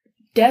daughter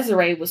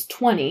Desiree was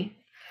 20,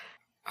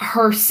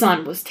 her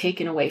son was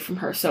taken away from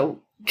her. So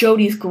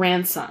Jody's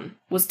grandson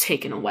was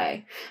taken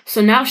away. So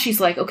now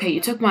she's like, okay,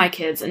 you took my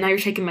kids and now you're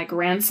taking my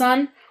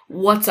grandson.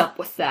 What's up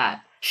with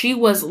that? She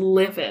was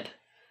livid.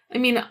 I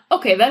mean,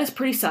 okay, that is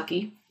pretty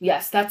sucky.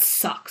 Yes, that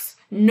sucks.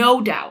 No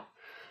doubt.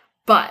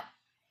 But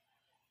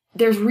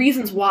there's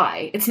reasons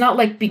why. It's not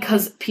like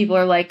because people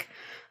are like,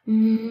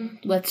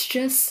 let's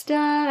just,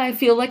 I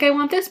feel like I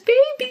want this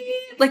baby.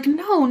 Like,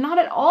 no, not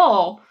at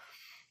all.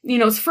 You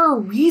know, it's for a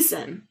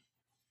reason.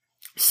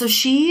 So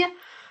she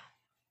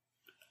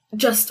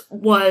just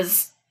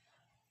was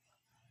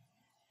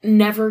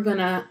never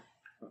gonna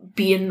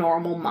be a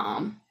normal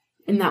mom.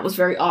 And that was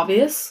very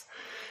obvious.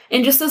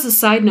 And just as a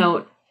side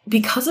note,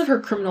 because of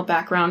her criminal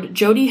background,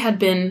 Jody had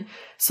been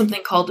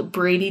something called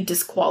Brady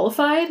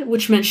disqualified,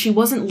 which meant she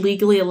wasn't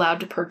legally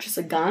allowed to purchase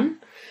a gun.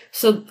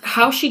 So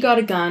how she got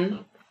a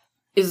gun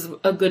is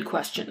a good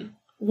question.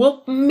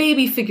 We'll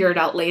maybe figure it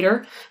out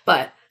later,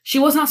 but she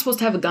was not supposed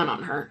to have a gun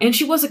on her. And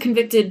she was a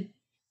convicted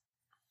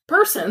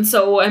person.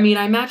 So, I mean,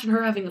 I imagine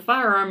her having a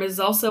firearm is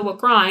also a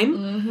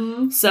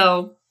crime.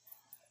 So,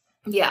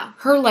 yeah,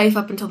 her life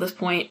up until this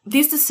point,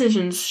 these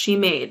decisions she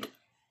made,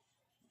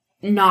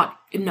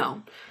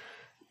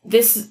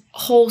 this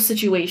whole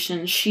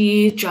situation,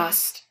 she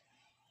just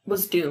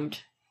was doomed.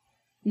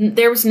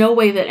 There was no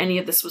way that any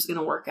of this was going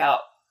to work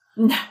out.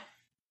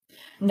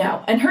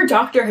 No. And her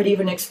doctor had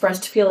even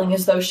expressed feeling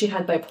as though she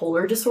had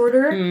bipolar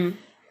disorder.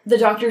 The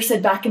doctor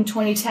said back in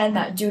 2010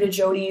 that due to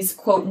Jody's,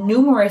 quote,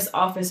 numerous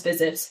office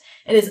visits,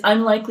 it is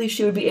unlikely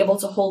she would be able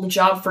to hold a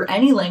job for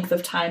any length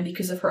of time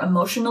because of her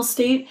emotional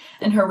state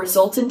and her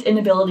resultant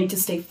inability to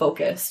stay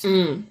focused.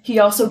 He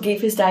also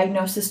gave his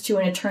diagnosis to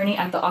an attorney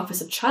at the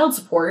Office of Child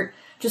Support,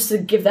 just to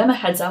give them a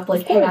heads up,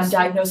 like, hey, I'm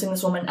diagnosing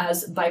this woman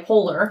as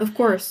bipolar. Of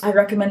course. I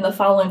recommend the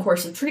following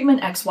course of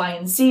treatment, X, Y,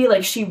 and Z.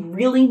 Like, she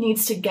really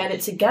needs to get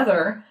it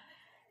together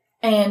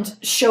and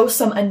show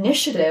some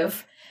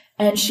initiative.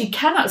 And she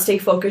cannot stay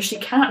focused. She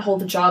cannot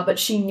hold a job, but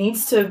she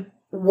needs to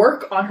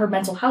work on her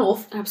mental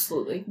health.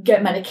 Absolutely.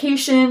 Get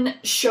medication,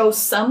 show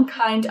some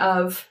kind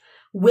of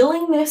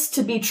willingness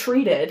to be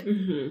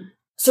treated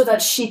so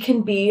that she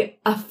can be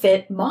a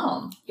fit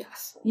mom.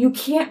 Yes. You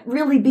can't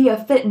really be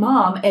a fit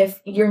mom if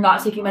you're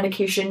not taking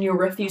medication, you're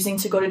refusing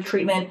to go to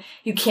treatment,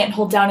 you can't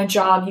hold down a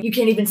job, you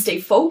can't even stay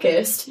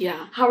focused.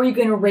 Yeah. How are you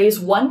going to raise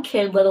one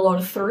kid, let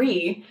alone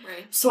 3?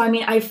 Right. So, I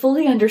mean, I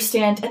fully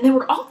understand. And they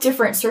were all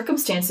different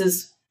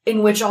circumstances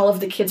in which all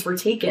of the kids were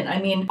taken.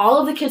 I mean, all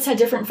of the kids had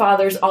different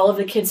fathers, all of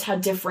the kids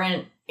had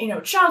different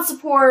child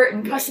support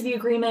and custody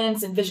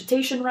agreements and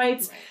visitation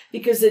rights,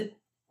 because it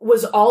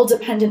was all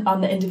dependent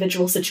on the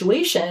individual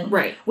situation,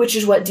 right? Which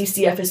is what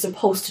DCF is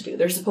supposed to do.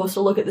 They're supposed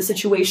to look at the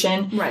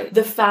situation, right?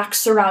 The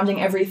facts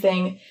surrounding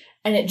everything,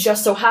 and it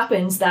just so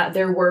happens that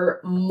there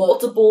were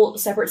multiple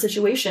separate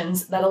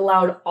situations that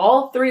allowed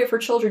all 3 of her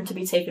children to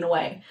be taken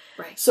away.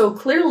 Right. So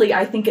clearly,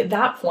 I think at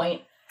that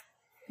point,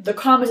 the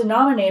common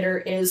denominator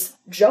is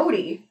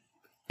Jody.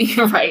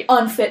 You're right.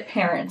 Unfit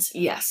parent.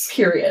 Yes.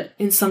 Period.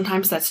 And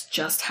sometimes that's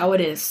just how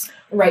it is.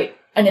 Right.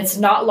 And it's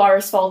not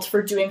Lara's fault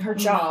for doing her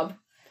job.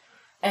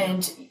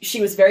 And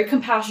she was very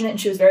compassionate and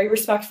she was very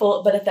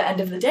respectful. But at the end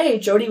of the day,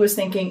 Jody was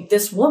thinking,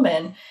 this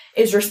woman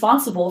is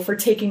responsible for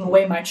taking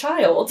away my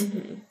child.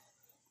 Mm-hmm.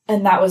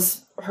 And that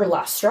was her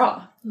last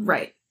straw.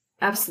 Right.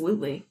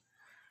 Absolutely.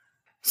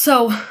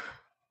 So,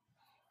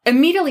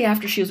 immediately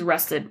after she was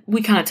arrested,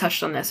 we kind of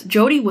touched on this.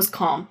 Jody was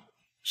calm.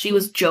 She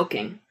was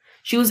joking.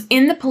 She was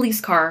in the police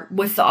car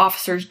with the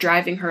officers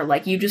driving her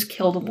like, you just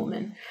killed a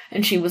woman.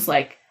 And she was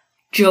like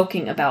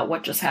joking about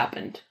what just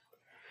happened.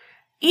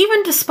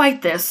 Even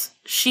despite this,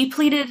 she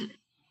pleaded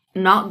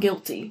not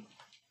guilty.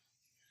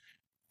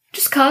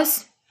 Just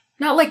 'cause.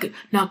 Not like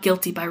not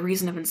guilty by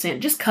reason of insanity.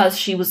 Just 'cause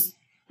she was,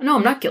 no,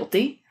 I'm not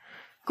guilty.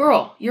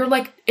 Girl, you're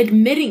like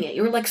admitting it.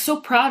 You're like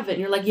so proud of it.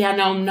 And you're like, yeah,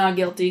 no, I'm not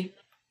guilty.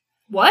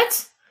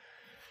 What?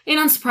 And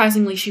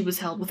unsurprisingly, she was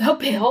held without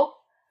bail,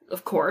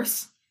 of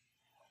course.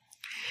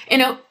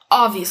 And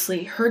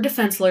obviously, her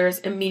defense lawyers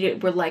immediately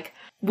were like,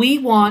 we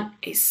want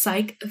a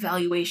psych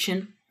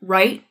evaluation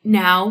right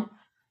now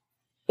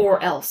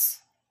or else.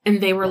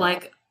 And they were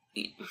like,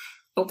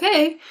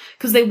 okay.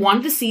 Because they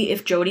wanted to see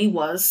if Jody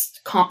was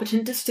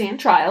competent to stand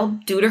trial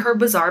due to her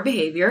bizarre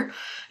behavior,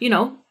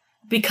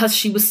 because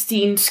she was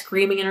seen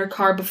screaming in her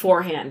car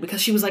beforehand,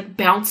 because she was like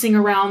bouncing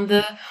around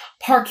the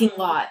parking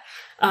lot,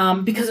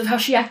 because of how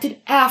she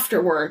acted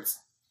afterwards.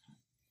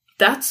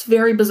 That's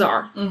very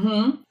bizarre.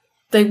 Mm-hmm.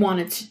 They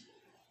wanted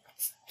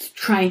to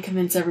try and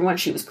convince everyone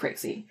she was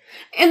crazy.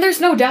 And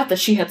there's no doubt that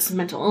she had some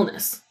mental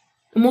illness.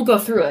 And we'll go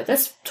through it.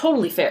 That's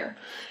totally fair.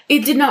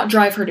 It did not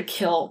drive her to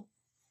kill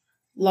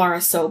Lara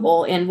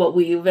Sobel, and what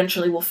we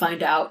eventually will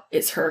find out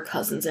is her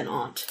cousins and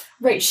aunt.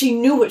 Right, she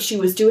knew what she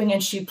was doing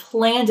and she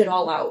planned it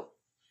all out.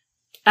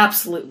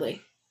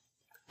 Absolutely.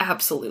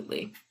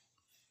 Absolutely.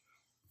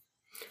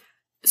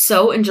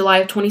 So, in July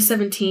of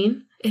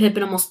 2017, it had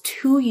been almost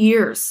 2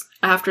 years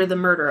after the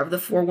murder of the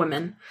 4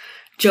 women.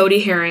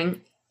 Jody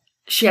Herring,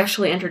 she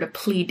actually entered a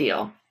plea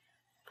deal.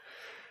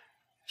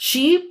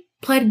 She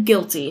pled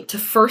guilty to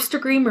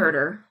first-degree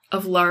murder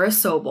of Lara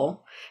Sobel,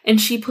 and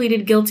she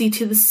pleaded guilty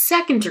to the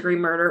second-degree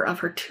murder of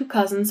her 2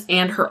 cousins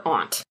and her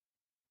aunt.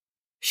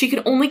 She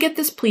could only get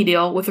this plea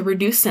deal with a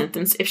reduced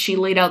sentence if she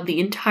laid out the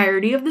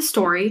entirety of the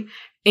story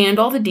and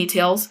all the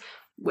details,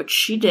 which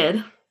she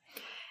did.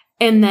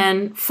 And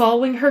then,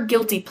 following her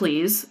guilty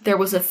pleas, there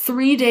was a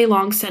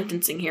 3-day-long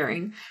sentencing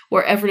hearing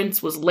where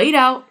evidence was laid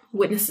out,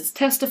 witnesses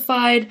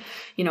testified,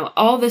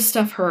 all this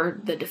stuff.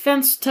 The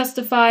defense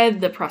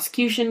testified, the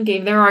prosecution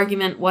gave their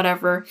argument,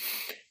 whatever.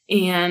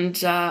 And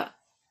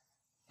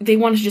they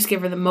wanted to just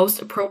give her the most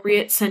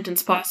appropriate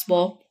sentence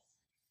possible,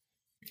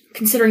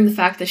 considering the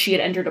fact that she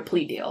had entered a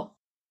plea deal.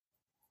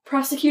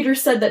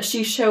 Prosecutors said that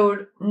she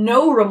showed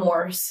no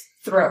remorse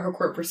throughout her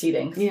court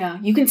proceedings. Yeah,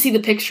 you can see the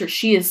picture.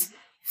 She is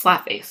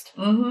flat-faced.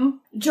 Mm-hmm.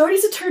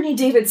 Jody's attorney,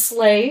 David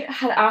Slay,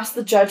 had asked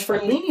the judge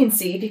for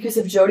leniency because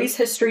of Jody's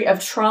history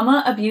of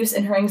trauma, abuse,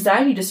 and her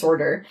anxiety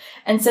disorder,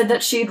 and said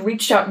that she had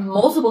reached out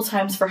multiple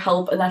times for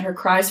help and that her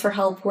cries for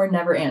help were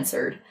never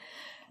answered.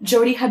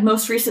 Jody had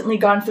most recently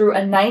gone through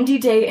a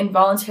 90-day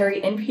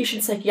involuntary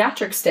inpatient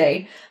psychiatric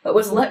stay, but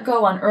was let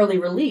go on early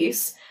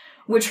release,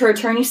 which her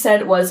attorney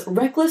said was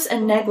reckless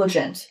and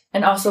negligent,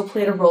 and also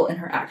played a role in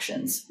her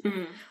actions.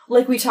 Mm.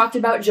 Like we talked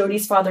about,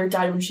 Jody's father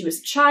died when she was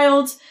a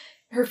child.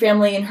 Her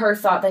family and her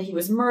thought that he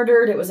was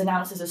murdered. It was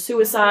announced as a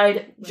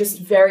suicide. Just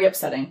very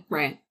upsetting.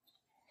 Right.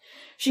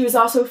 She was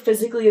also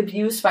physically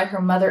abused by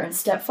her mother and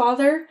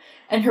stepfather.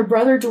 And her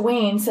brother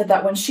Dwayne said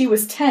that when she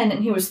was 10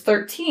 and he was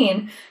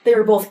 13, they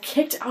were both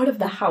kicked out of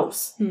the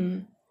house.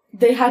 Hmm.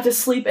 They had to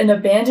sleep in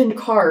abandoned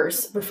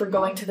cars before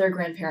going to their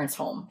grandparents'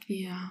 home.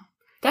 Yeah.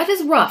 That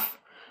is rough.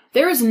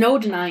 There is no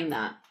denying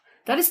that.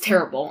 That is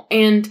terrible.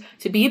 And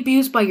to be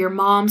abused by your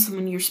mom,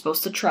 someone you're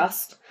supposed to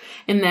trust,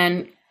 and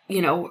then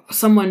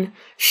someone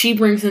she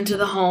brings into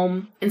the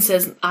home and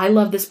says, I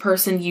love this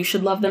person, you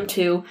should love them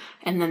too,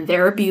 and then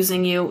they're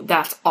abusing you,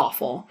 that's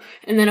awful.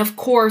 And then, of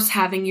course,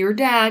 having your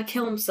dad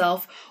kill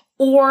himself,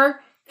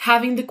 or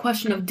having the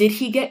question of, did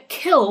he get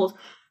killed,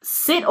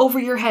 sit over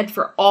your head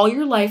for all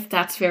your life,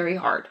 that's very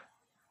hard.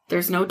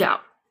 There's no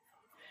doubt.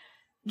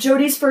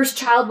 Jody's first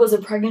child was a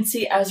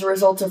pregnancy as a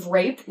result of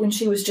rape when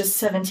she was just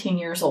 17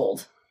 years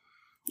old.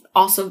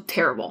 Also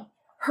terrible.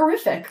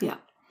 Horrific. Yeah.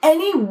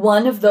 Any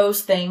one of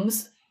those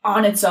things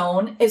on its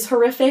own is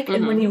horrific, mm-hmm.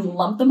 and when you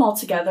lump them all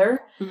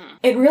together, mm-hmm.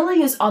 it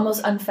really is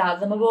almost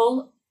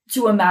unfathomable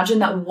to imagine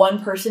that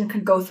one person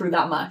could go through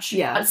that much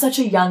at such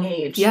a young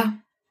age. Yeah.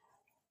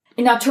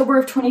 In October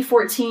of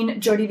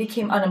 2014, Jody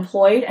became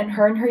unemployed, and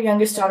her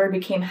youngest daughter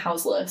became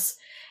houseless.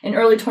 In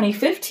early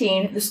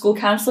 2015, the school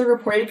counselor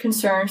reported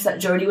concerns that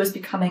Jody was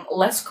becoming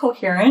less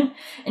coherent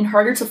and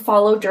harder to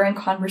follow during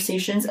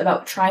conversations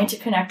about trying to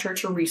connect her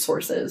to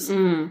resources.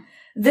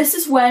 This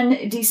is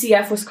when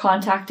DCF was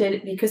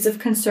contacted because of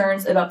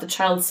concerns about the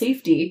child's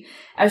safety,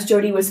 as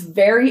Jody was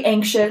very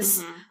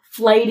anxious,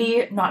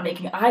 flighty, not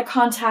making eye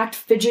contact,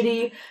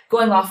 fidgety,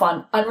 going off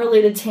on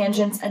unrelated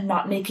tangents, and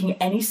not making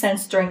any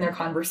sense during their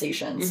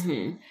conversations.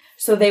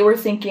 So they were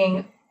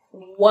thinking,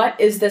 what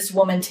is this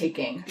woman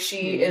taking?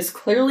 She is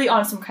clearly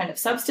on some kind of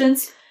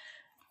substance,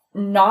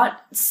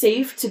 not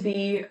safe to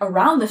be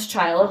around this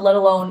child, let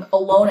alone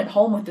alone at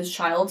home with this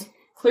child,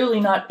 clearly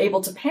not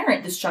able to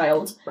parent this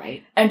child.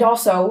 Right. And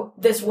also,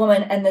 this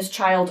woman and this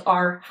child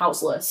are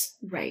houseless.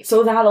 Right.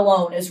 So that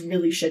alone is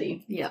really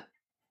shitty. Yeah.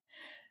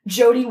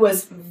 Jody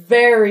was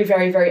very,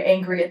 very, very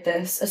angry at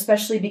this,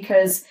 especially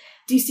because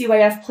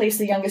DCYF placed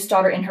the youngest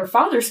daughter in her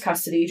father's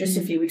custody just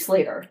a few weeks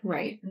later.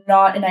 Right.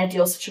 Not an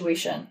ideal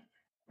situation.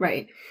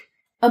 Right.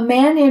 A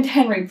man named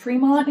Henry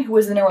Fremont, who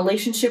was in a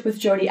relationship with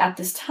Jody at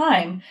this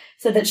time,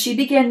 said that she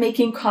began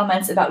making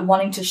comments about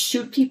wanting to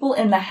shoot people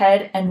in the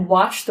head and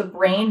watch the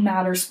brain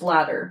matter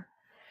splatter.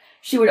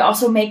 She would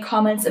also make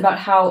comments about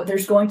how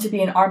there's going to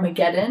be an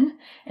Armageddon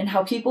and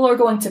how people are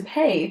going to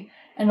pay,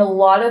 and a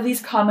lot of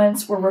these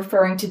comments were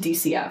referring to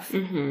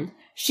DCF.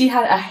 She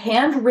had a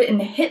handwritten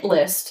hit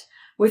list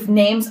with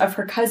names of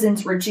her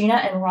cousins Regina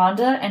and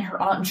Rhonda and her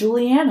aunt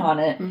Julianne on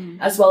it,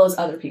 as well as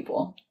other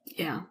people.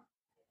 Yeah.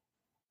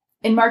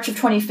 In March of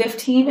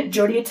 2015,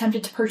 Jody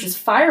attempted to purchase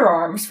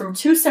firearms from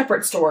 2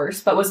 separate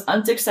stores, but was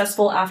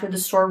unsuccessful after the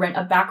store ran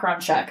a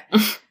background check.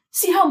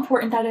 See how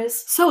important that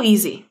is? So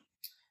easy.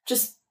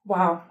 Just,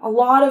 wow. A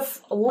lot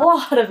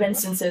of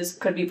instances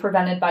could be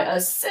prevented by a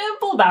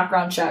simple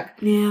background check.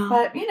 Yeah.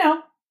 But,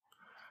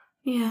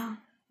 Yeah.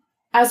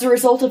 As a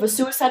result of a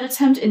suicide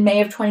attempt in May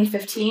of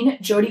 2015,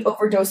 Jody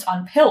overdosed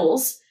on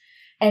pills.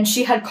 And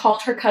she had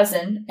called her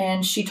cousin,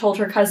 and she told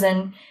her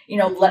cousin,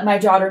 let my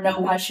daughter know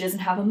why she doesn't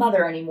have a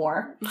mother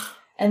anymore.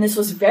 And this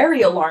was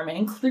very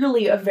alarming,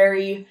 clearly a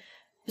very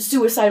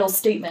suicidal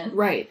statement.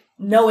 Right.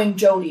 Knowing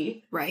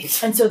Jody.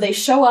 Right. And so they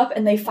show up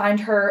and they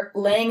find her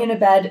laying in a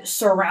bed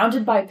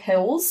surrounded by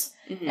pills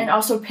and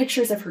also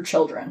pictures of her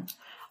children.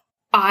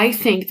 I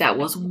think that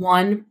was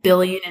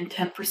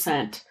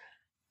 1,010%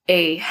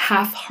 a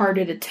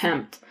half-hearted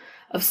attempt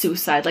of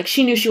suicide. Like,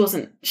 she knew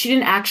she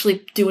didn't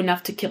actually do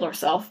enough to kill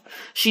herself.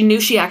 She knew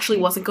she actually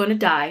wasn't going to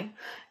die.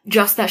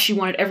 Just that she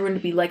wanted everyone to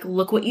be like,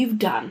 look what you've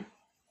done.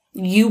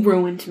 You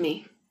ruined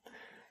me.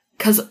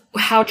 Because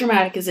how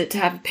dramatic is it to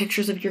have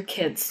pictures of your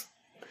kids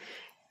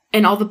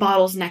and all the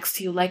bottles next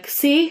to you? Like,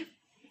 see?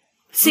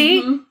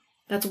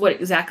 That's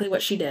exactly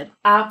what she did.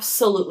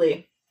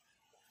 Absolutely.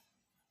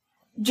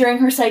 During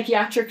her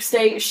psychiatric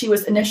stay, she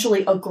was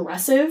initially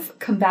aggressive,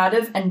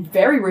 combative, and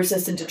very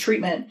resistant to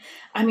treatment.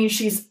 I mean,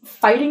 she's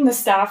fighting the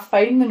staff,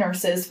 fighting the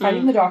nurses,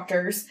 fighting the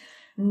doctors,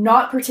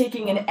 not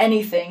partaking in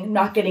anything,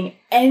 not getting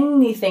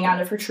anything out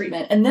of her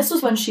treatment. And this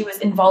was when she was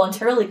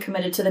involuntarily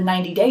committed to the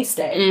 90-day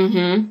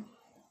stay.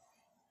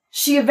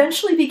 She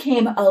eventually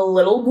became a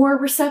little more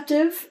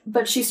receptive,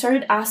 but she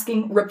started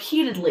asking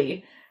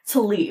repeatedly to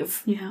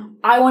leave. Yeah.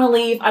 I want to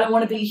leave. I don't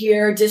want to be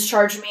here.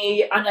 Discharge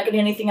me. I'm not getting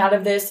anything out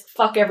of this.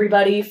 Fuck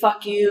everybody.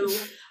 Fuck you.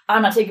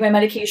 I'm not taking my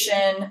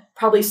medication.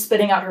 Probably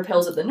spitting out her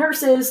pills at the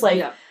nurses.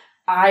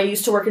 I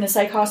used to work in a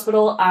psych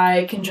hospital.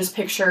 I can just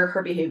picture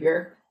her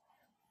behavior.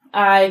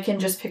 I can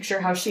just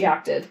picture how she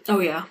acted. Oh,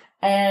 yeah.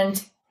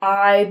 And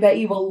I bet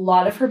you a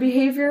lot of her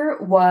behavior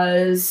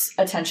was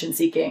attention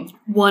seeking.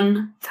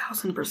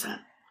 1,000%.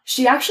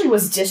 She actually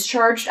was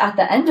discharged at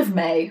the end of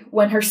May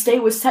when her stay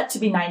was set to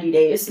be 90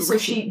 days. So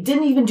she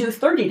didn't even do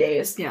 30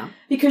 days. Yeah.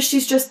 Because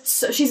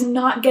she's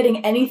not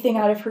getting anything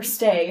out of her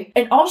stay.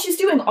 And all she's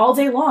doing all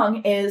day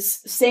long is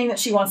saying that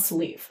she wants to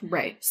leave.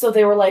 Right. So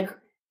they were like,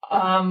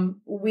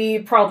 we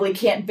probably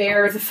can't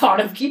bear the thought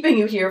of keeping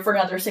you here for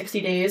another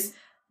 60 days.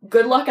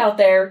 Good luck out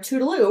there.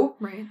 Toodaloo.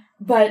 Right.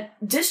 But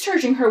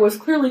discharging her was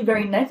clearly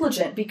very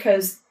negligent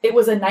because it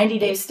was a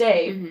 90-day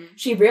stay.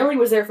 She rarely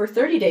was there for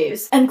 30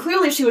 days. And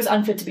clearly she was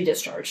unfit to be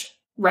discharged.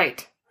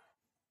 Right.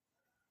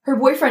 Her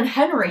boyfriend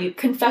Henry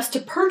confessed to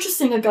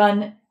purchasing a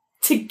gun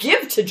to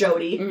give to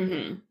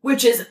Jody,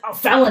 which is a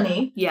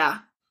felony. Yeah.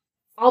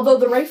 Although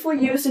the rifle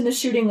used in the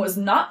shooting was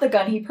not the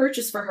gun he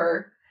purchased for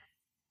her.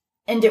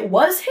 And it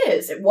was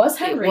his. It was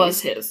Henry's. It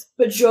was his.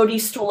 But Jody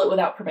stole it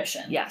without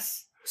permission.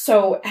 Yes.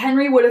 So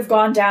Henry would have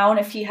gone down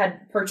if he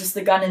had purchased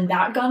the gun and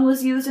that gun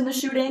was used in the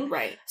shooting.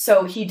 Right.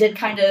 So he did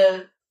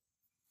it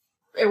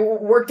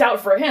worked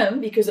out for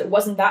him because it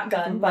wasn't that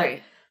gun.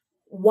 But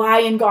why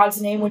in God's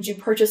name would you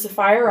purchase a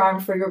firearm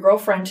for your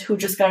girlfriend who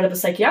just got out of a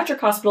psychiatric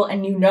hospital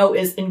and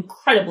is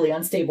incredibly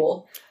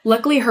unstable?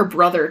 Luckily, her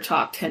brother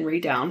talked Henry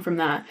down from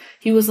that.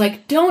 He was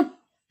like, don't.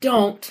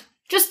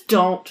 Just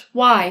don't.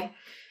 Why?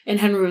 And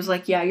Henry was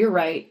like, yeah, you're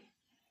right.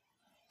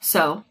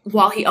 So,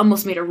 while he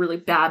almost made a really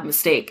bad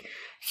mistake,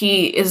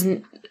 he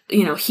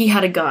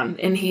had a gun,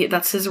 and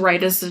that's his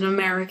right as an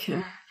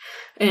American.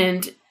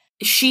 And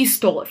she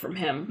stole it from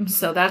him,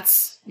 so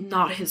that's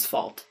not his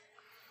fault.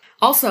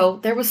 Also,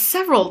 there was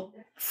several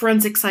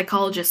forensic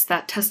psychologists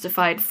that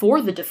testified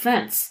for the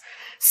defense,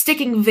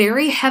 sticking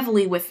very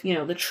heavily with,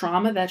 the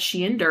trauma that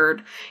she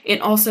endured,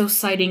 and also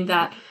citing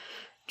that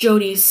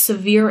Jodi's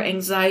severe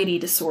anxiety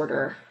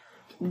disorder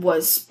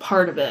was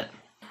part of it.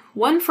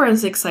 One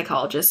forensic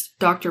psychologist,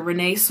 Dr.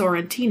 Renee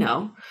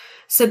Sorrentino,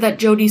 said that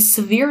Jodi's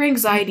severe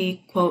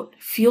anxiety, quote,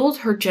 fueled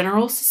her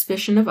general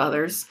suspicion of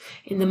others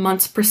in the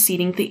months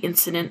preceding the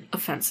incident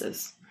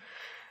offenses.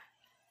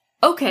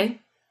 Okay.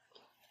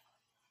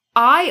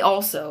 I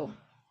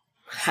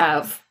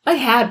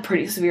had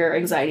pretty severe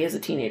anxiety as a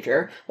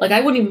teenager. Like,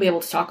 I wouldn't even be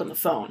able to talk on the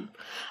phone.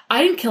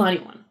 I didn't kill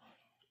anyone.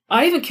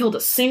 I haven't killed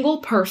a single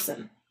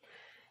person.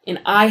 And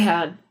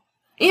I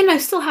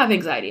still have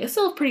anxiety. I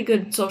still have pretty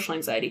good social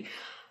anxiety.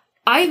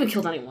 I haven't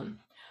killed anyone.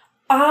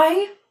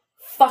 I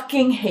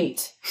fucking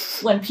hate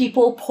when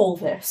people pull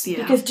this. Yeah.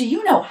 Because do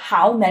you know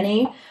how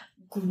many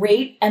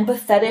great,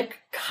 empathetic,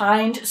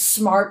 kind,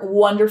 smart,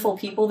 wonderful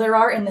people there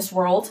are in this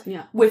world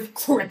with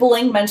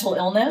crippling mental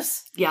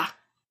illness? Yeah.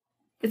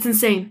 It's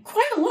insane.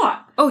 Quite a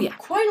lot. Oh, yeah.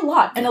 Quite a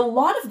lot. And a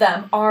lot of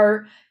them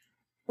are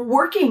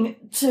working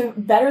to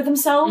better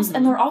themselves,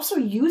 and they're also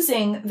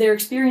using their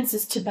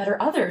experiences to better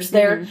others.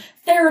 They're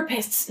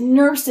therapists,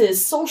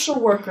 nurses, social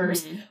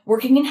workers,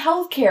 working in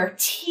healthcare,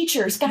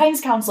 teachers,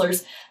 guidance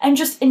counselors, and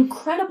just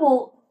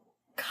incredible,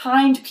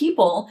 kind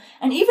people.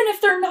 And even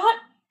if they're not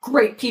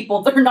great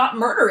people, they're not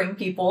murdering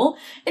people,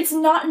 it's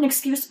not an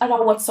excuse at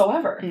all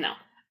whatsoever. No.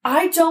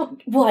 I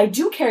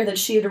do care that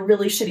she had a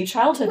really shitty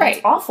childhood. Right.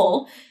 That's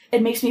awful.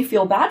 It makes me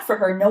feel bad for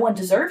her. No one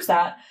deserves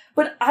that.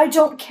 But I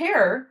don't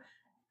care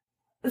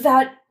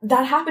that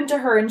happened to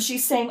her, and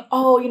she's saying,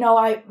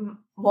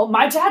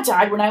 my dad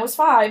died when I was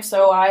 5,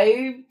 so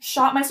I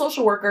shot my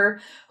social worker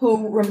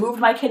who removed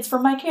my kids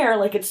from my care.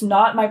 Like, it's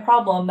not my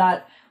problem.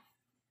 That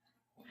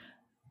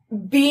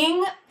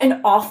being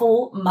an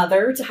awful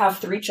mother to have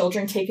 3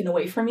 children taken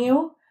away from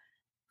you,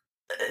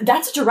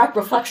 that's a direct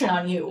reflection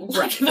on you.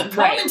 Like, the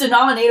common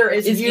denominator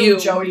is you,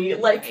 Jodi.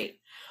 Like,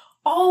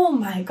 oh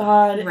my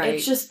God. Right.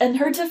 It's just, and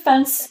her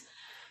defense,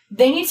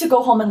 they need to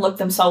go home and look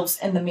themselves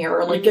in the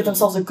mirror, like give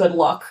themselves a good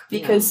look,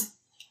 because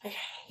I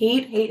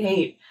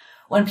hate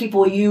when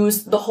people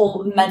use the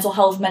whole mental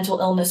health, mental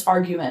illness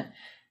argument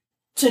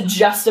to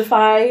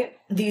justify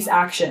these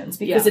actions,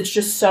 because it's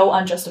just so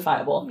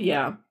unjustifiable.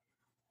 Yeah.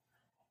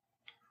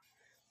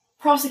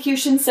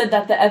 Prosecution said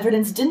that the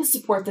evidence didn't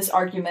support this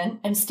argument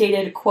and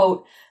stated,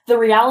 quote, "The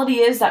reality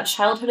is that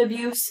childhood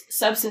abuse,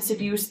 substance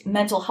abuse,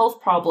 mental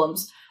health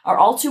problems are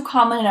all too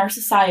common in our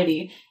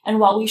society, and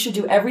while we should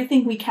do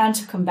everything we can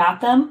to combat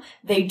them,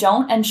 they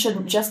don't and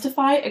shouldn't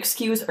justify,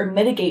 excuse, or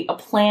mitigate a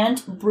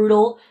planned,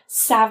 brutal,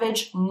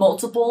 savage,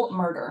 multiple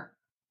murder."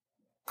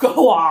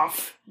 Go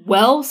off.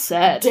 Well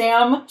said.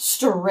 Damn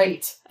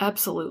straight.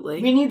 Absolutely.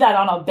 We need that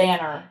on a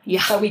banner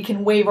that we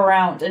can wave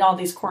around in all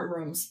these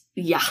courtrooms.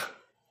 Yeah.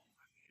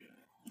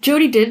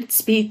 Jodi did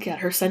speak at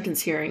her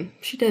sentence hearing.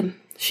 She did.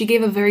 She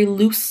gave a very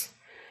loose,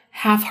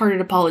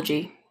 half-hearted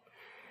apology.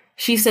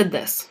 She said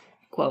this,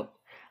 quote,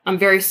 "I'm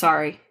very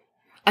sorry.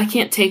 I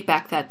can't take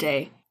back that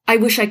day. I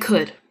wish I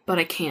could, but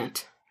I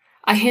can't.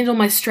 I handle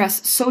my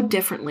stress so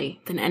differently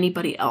than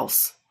anybody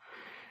else.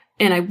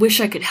 And I wish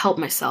I could help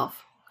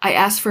myself. I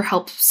asked for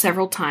help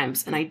several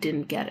times and I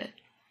didn't get it."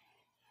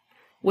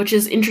 Which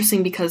is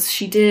interesting because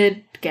she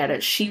did get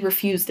it. She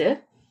refused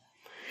it.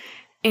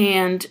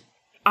 And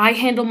I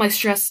handle my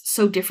stress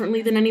so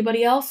differently than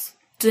anybody else.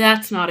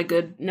 That's not a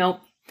good,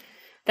 nope.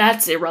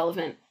 That's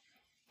irrelevant.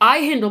 I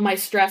handle my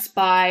stress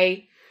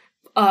by,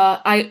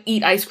 I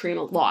eat ice cream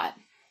a lot.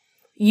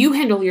 You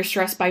handle your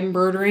stress by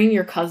murdering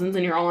your cousins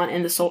and your aunt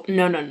and the soul.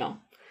 No.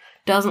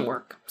 Doesn't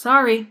work.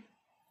 Sorry.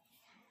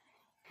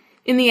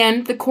 In the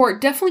end, the court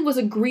definitely was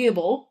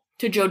agreeable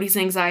to Jodi's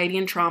anxiety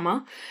and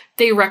trauma.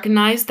 They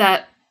recognized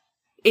that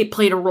it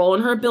played a role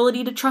in her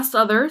ability to trust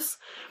others.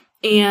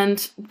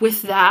 And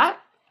with that,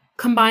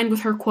 combined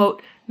with her,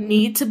 quote,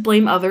 need to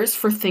blame others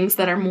for things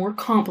that are more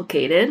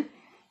complicated,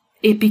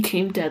 it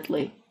became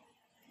deadly.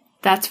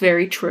 That's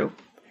very true.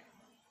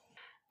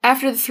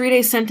 After the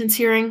 3-day sentence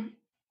hearing,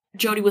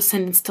 Jodi was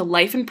sentenced to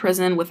life in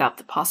prison without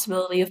the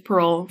possibility of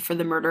parole for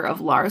the murder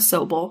of Lara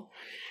Sobel.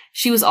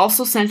 She was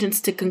also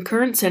sentenced to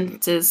concurrent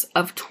sentences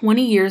of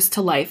 20 years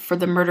to life for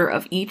the murder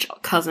of each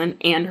cousin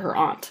and her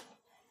aunt.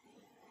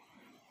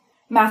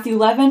 Matthew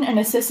Levin, an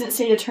assistant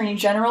state attorney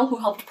general who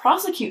helped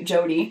prosecute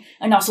Jodi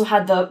and also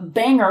had the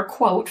banger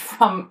quote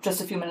from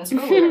just a few minutes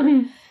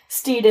earlier,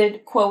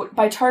 stated, quote,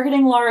 "By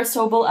targeting Lara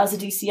Sobel as a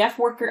DCF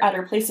worker at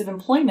her place of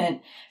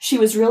employment, she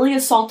was really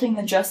assaulting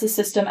the justice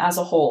system as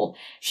a whole.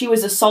 She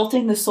was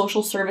assaulting the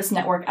social service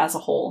network as a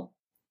whole."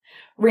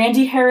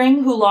 Randy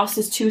Herring, who lost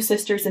his 2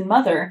 sisters and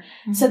mother,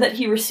 said that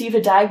he received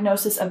a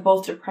diagnosis of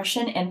both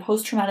depression and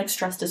post-traumatic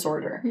stress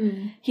disorder.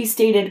 He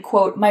stated,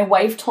 quote, "My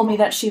wife told me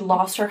that she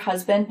lost her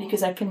husband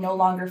because I can no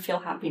longer feel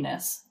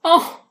happiness."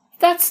 Oh,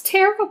 that's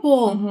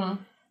terrible.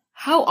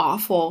 How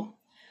awful.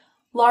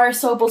 Lara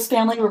Sobel's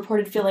family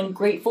reported feeling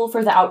grateful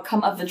for the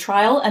outcome of the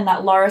trial and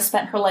that Lara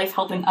spent her life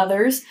helping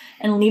others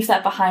and leaves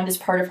that behind as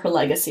part of her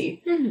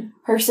legacy. Mm-hmm.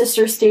 Her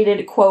sister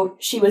stated,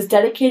 quote, "She was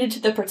dedicated to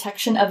the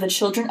protection of the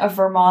children of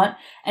Vermont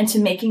and to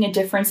making a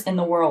difference in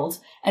the world.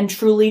 And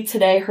truly,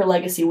 today, her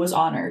legacy was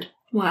honored."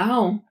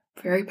 Wow.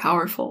 Very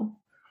powerful.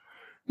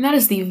 And that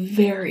is the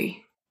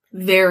very,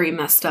 very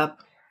messed up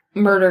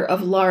murder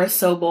of Lara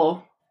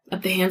Sobel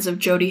at the hands of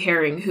Jody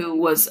Herring, who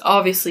was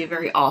obviously a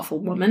very awful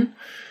woman.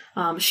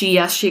 She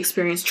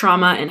experienced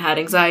trauma and had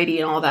anxiety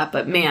and all that,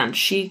 but man,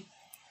 she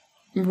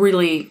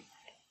really,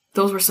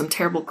 those were some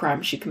terrible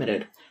crimes she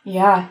committed.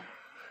 Yeah.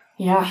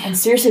 Yeah, and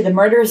seriously, the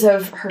murders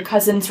of her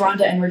cousins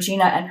Rhonda and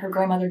Regina and her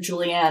grandmother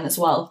Julianne as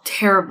well.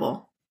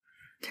 Terrible.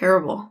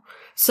 Terrible.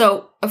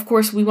 So, of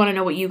course, we want to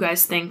know what you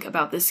guys think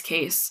about this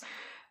case.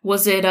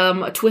 Was it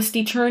a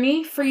twisty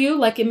turny for you,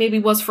 like it maybe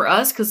was for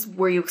us? Because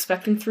were you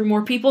expecting 3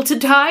 more people to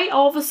die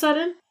all of a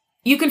sudden?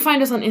 You can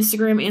find us on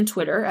Instagram and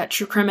Twitter at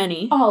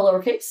TrueCrimeNE. All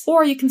lowercase.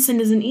 Or you can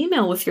send us an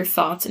email with your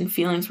thoughts and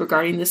feelings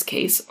regarding this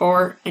case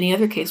or any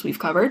other case we've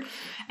covered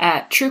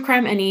at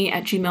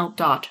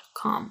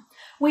truecrimene@gmail.com.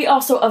 We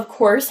also, of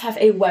course, have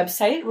a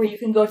website where you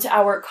can go to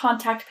our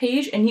contact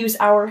page and use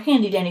our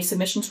handy-dandy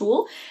submission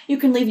tool. You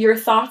can leave your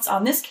thoughts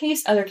on this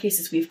case, other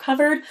cases we've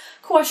covered,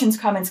 questions,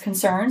 comments,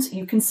 concerns.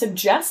 You can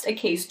suggest a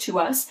case to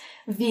us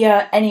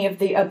via any of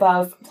the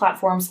above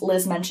platforms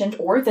Liz mentioned,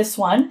 or this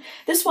one.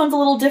 This one's a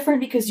little different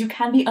because you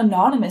can be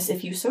anonymous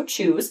if you so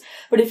choose,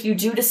 but if you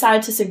do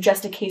decide to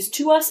suggest a case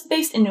to us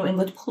based in New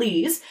England,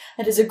 please,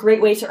 that is a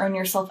great way to earn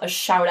yourself a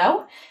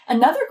shout-out.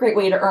 Another great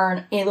way to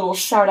earn a little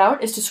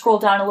shout-out is to scroll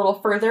down a little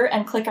further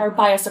and click our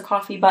Buy Us a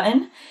Coffee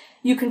button.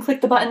 You can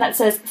click the button that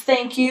says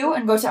thank you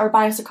and go to our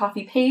Buy Us a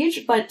Coffee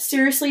page, but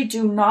seriously,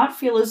 do not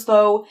feel as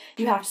though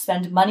you have to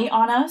spend money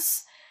on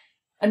us.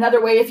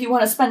 Another way, if you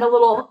want to spend a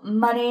little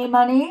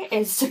money,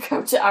 is to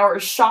go to our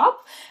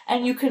shop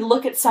and you could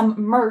look at some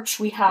merch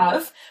we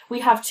have. We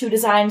have 2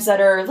 designs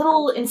that are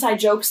little inside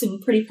jokes and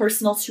pretty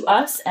personal to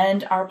us,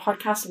 and our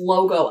podcast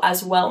logo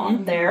as well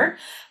on there.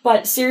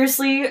 But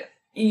seriously,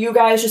 you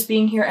guys just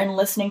being here and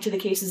listening to the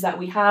cases that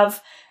we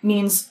have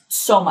means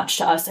so much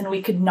to us, and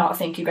we could not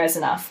thank you guys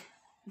enough.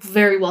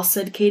 Very well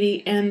said,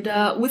 Katie. And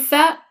with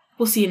that,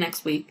 we'll see you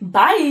next week.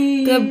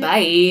 Bye!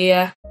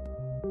 Goodbye.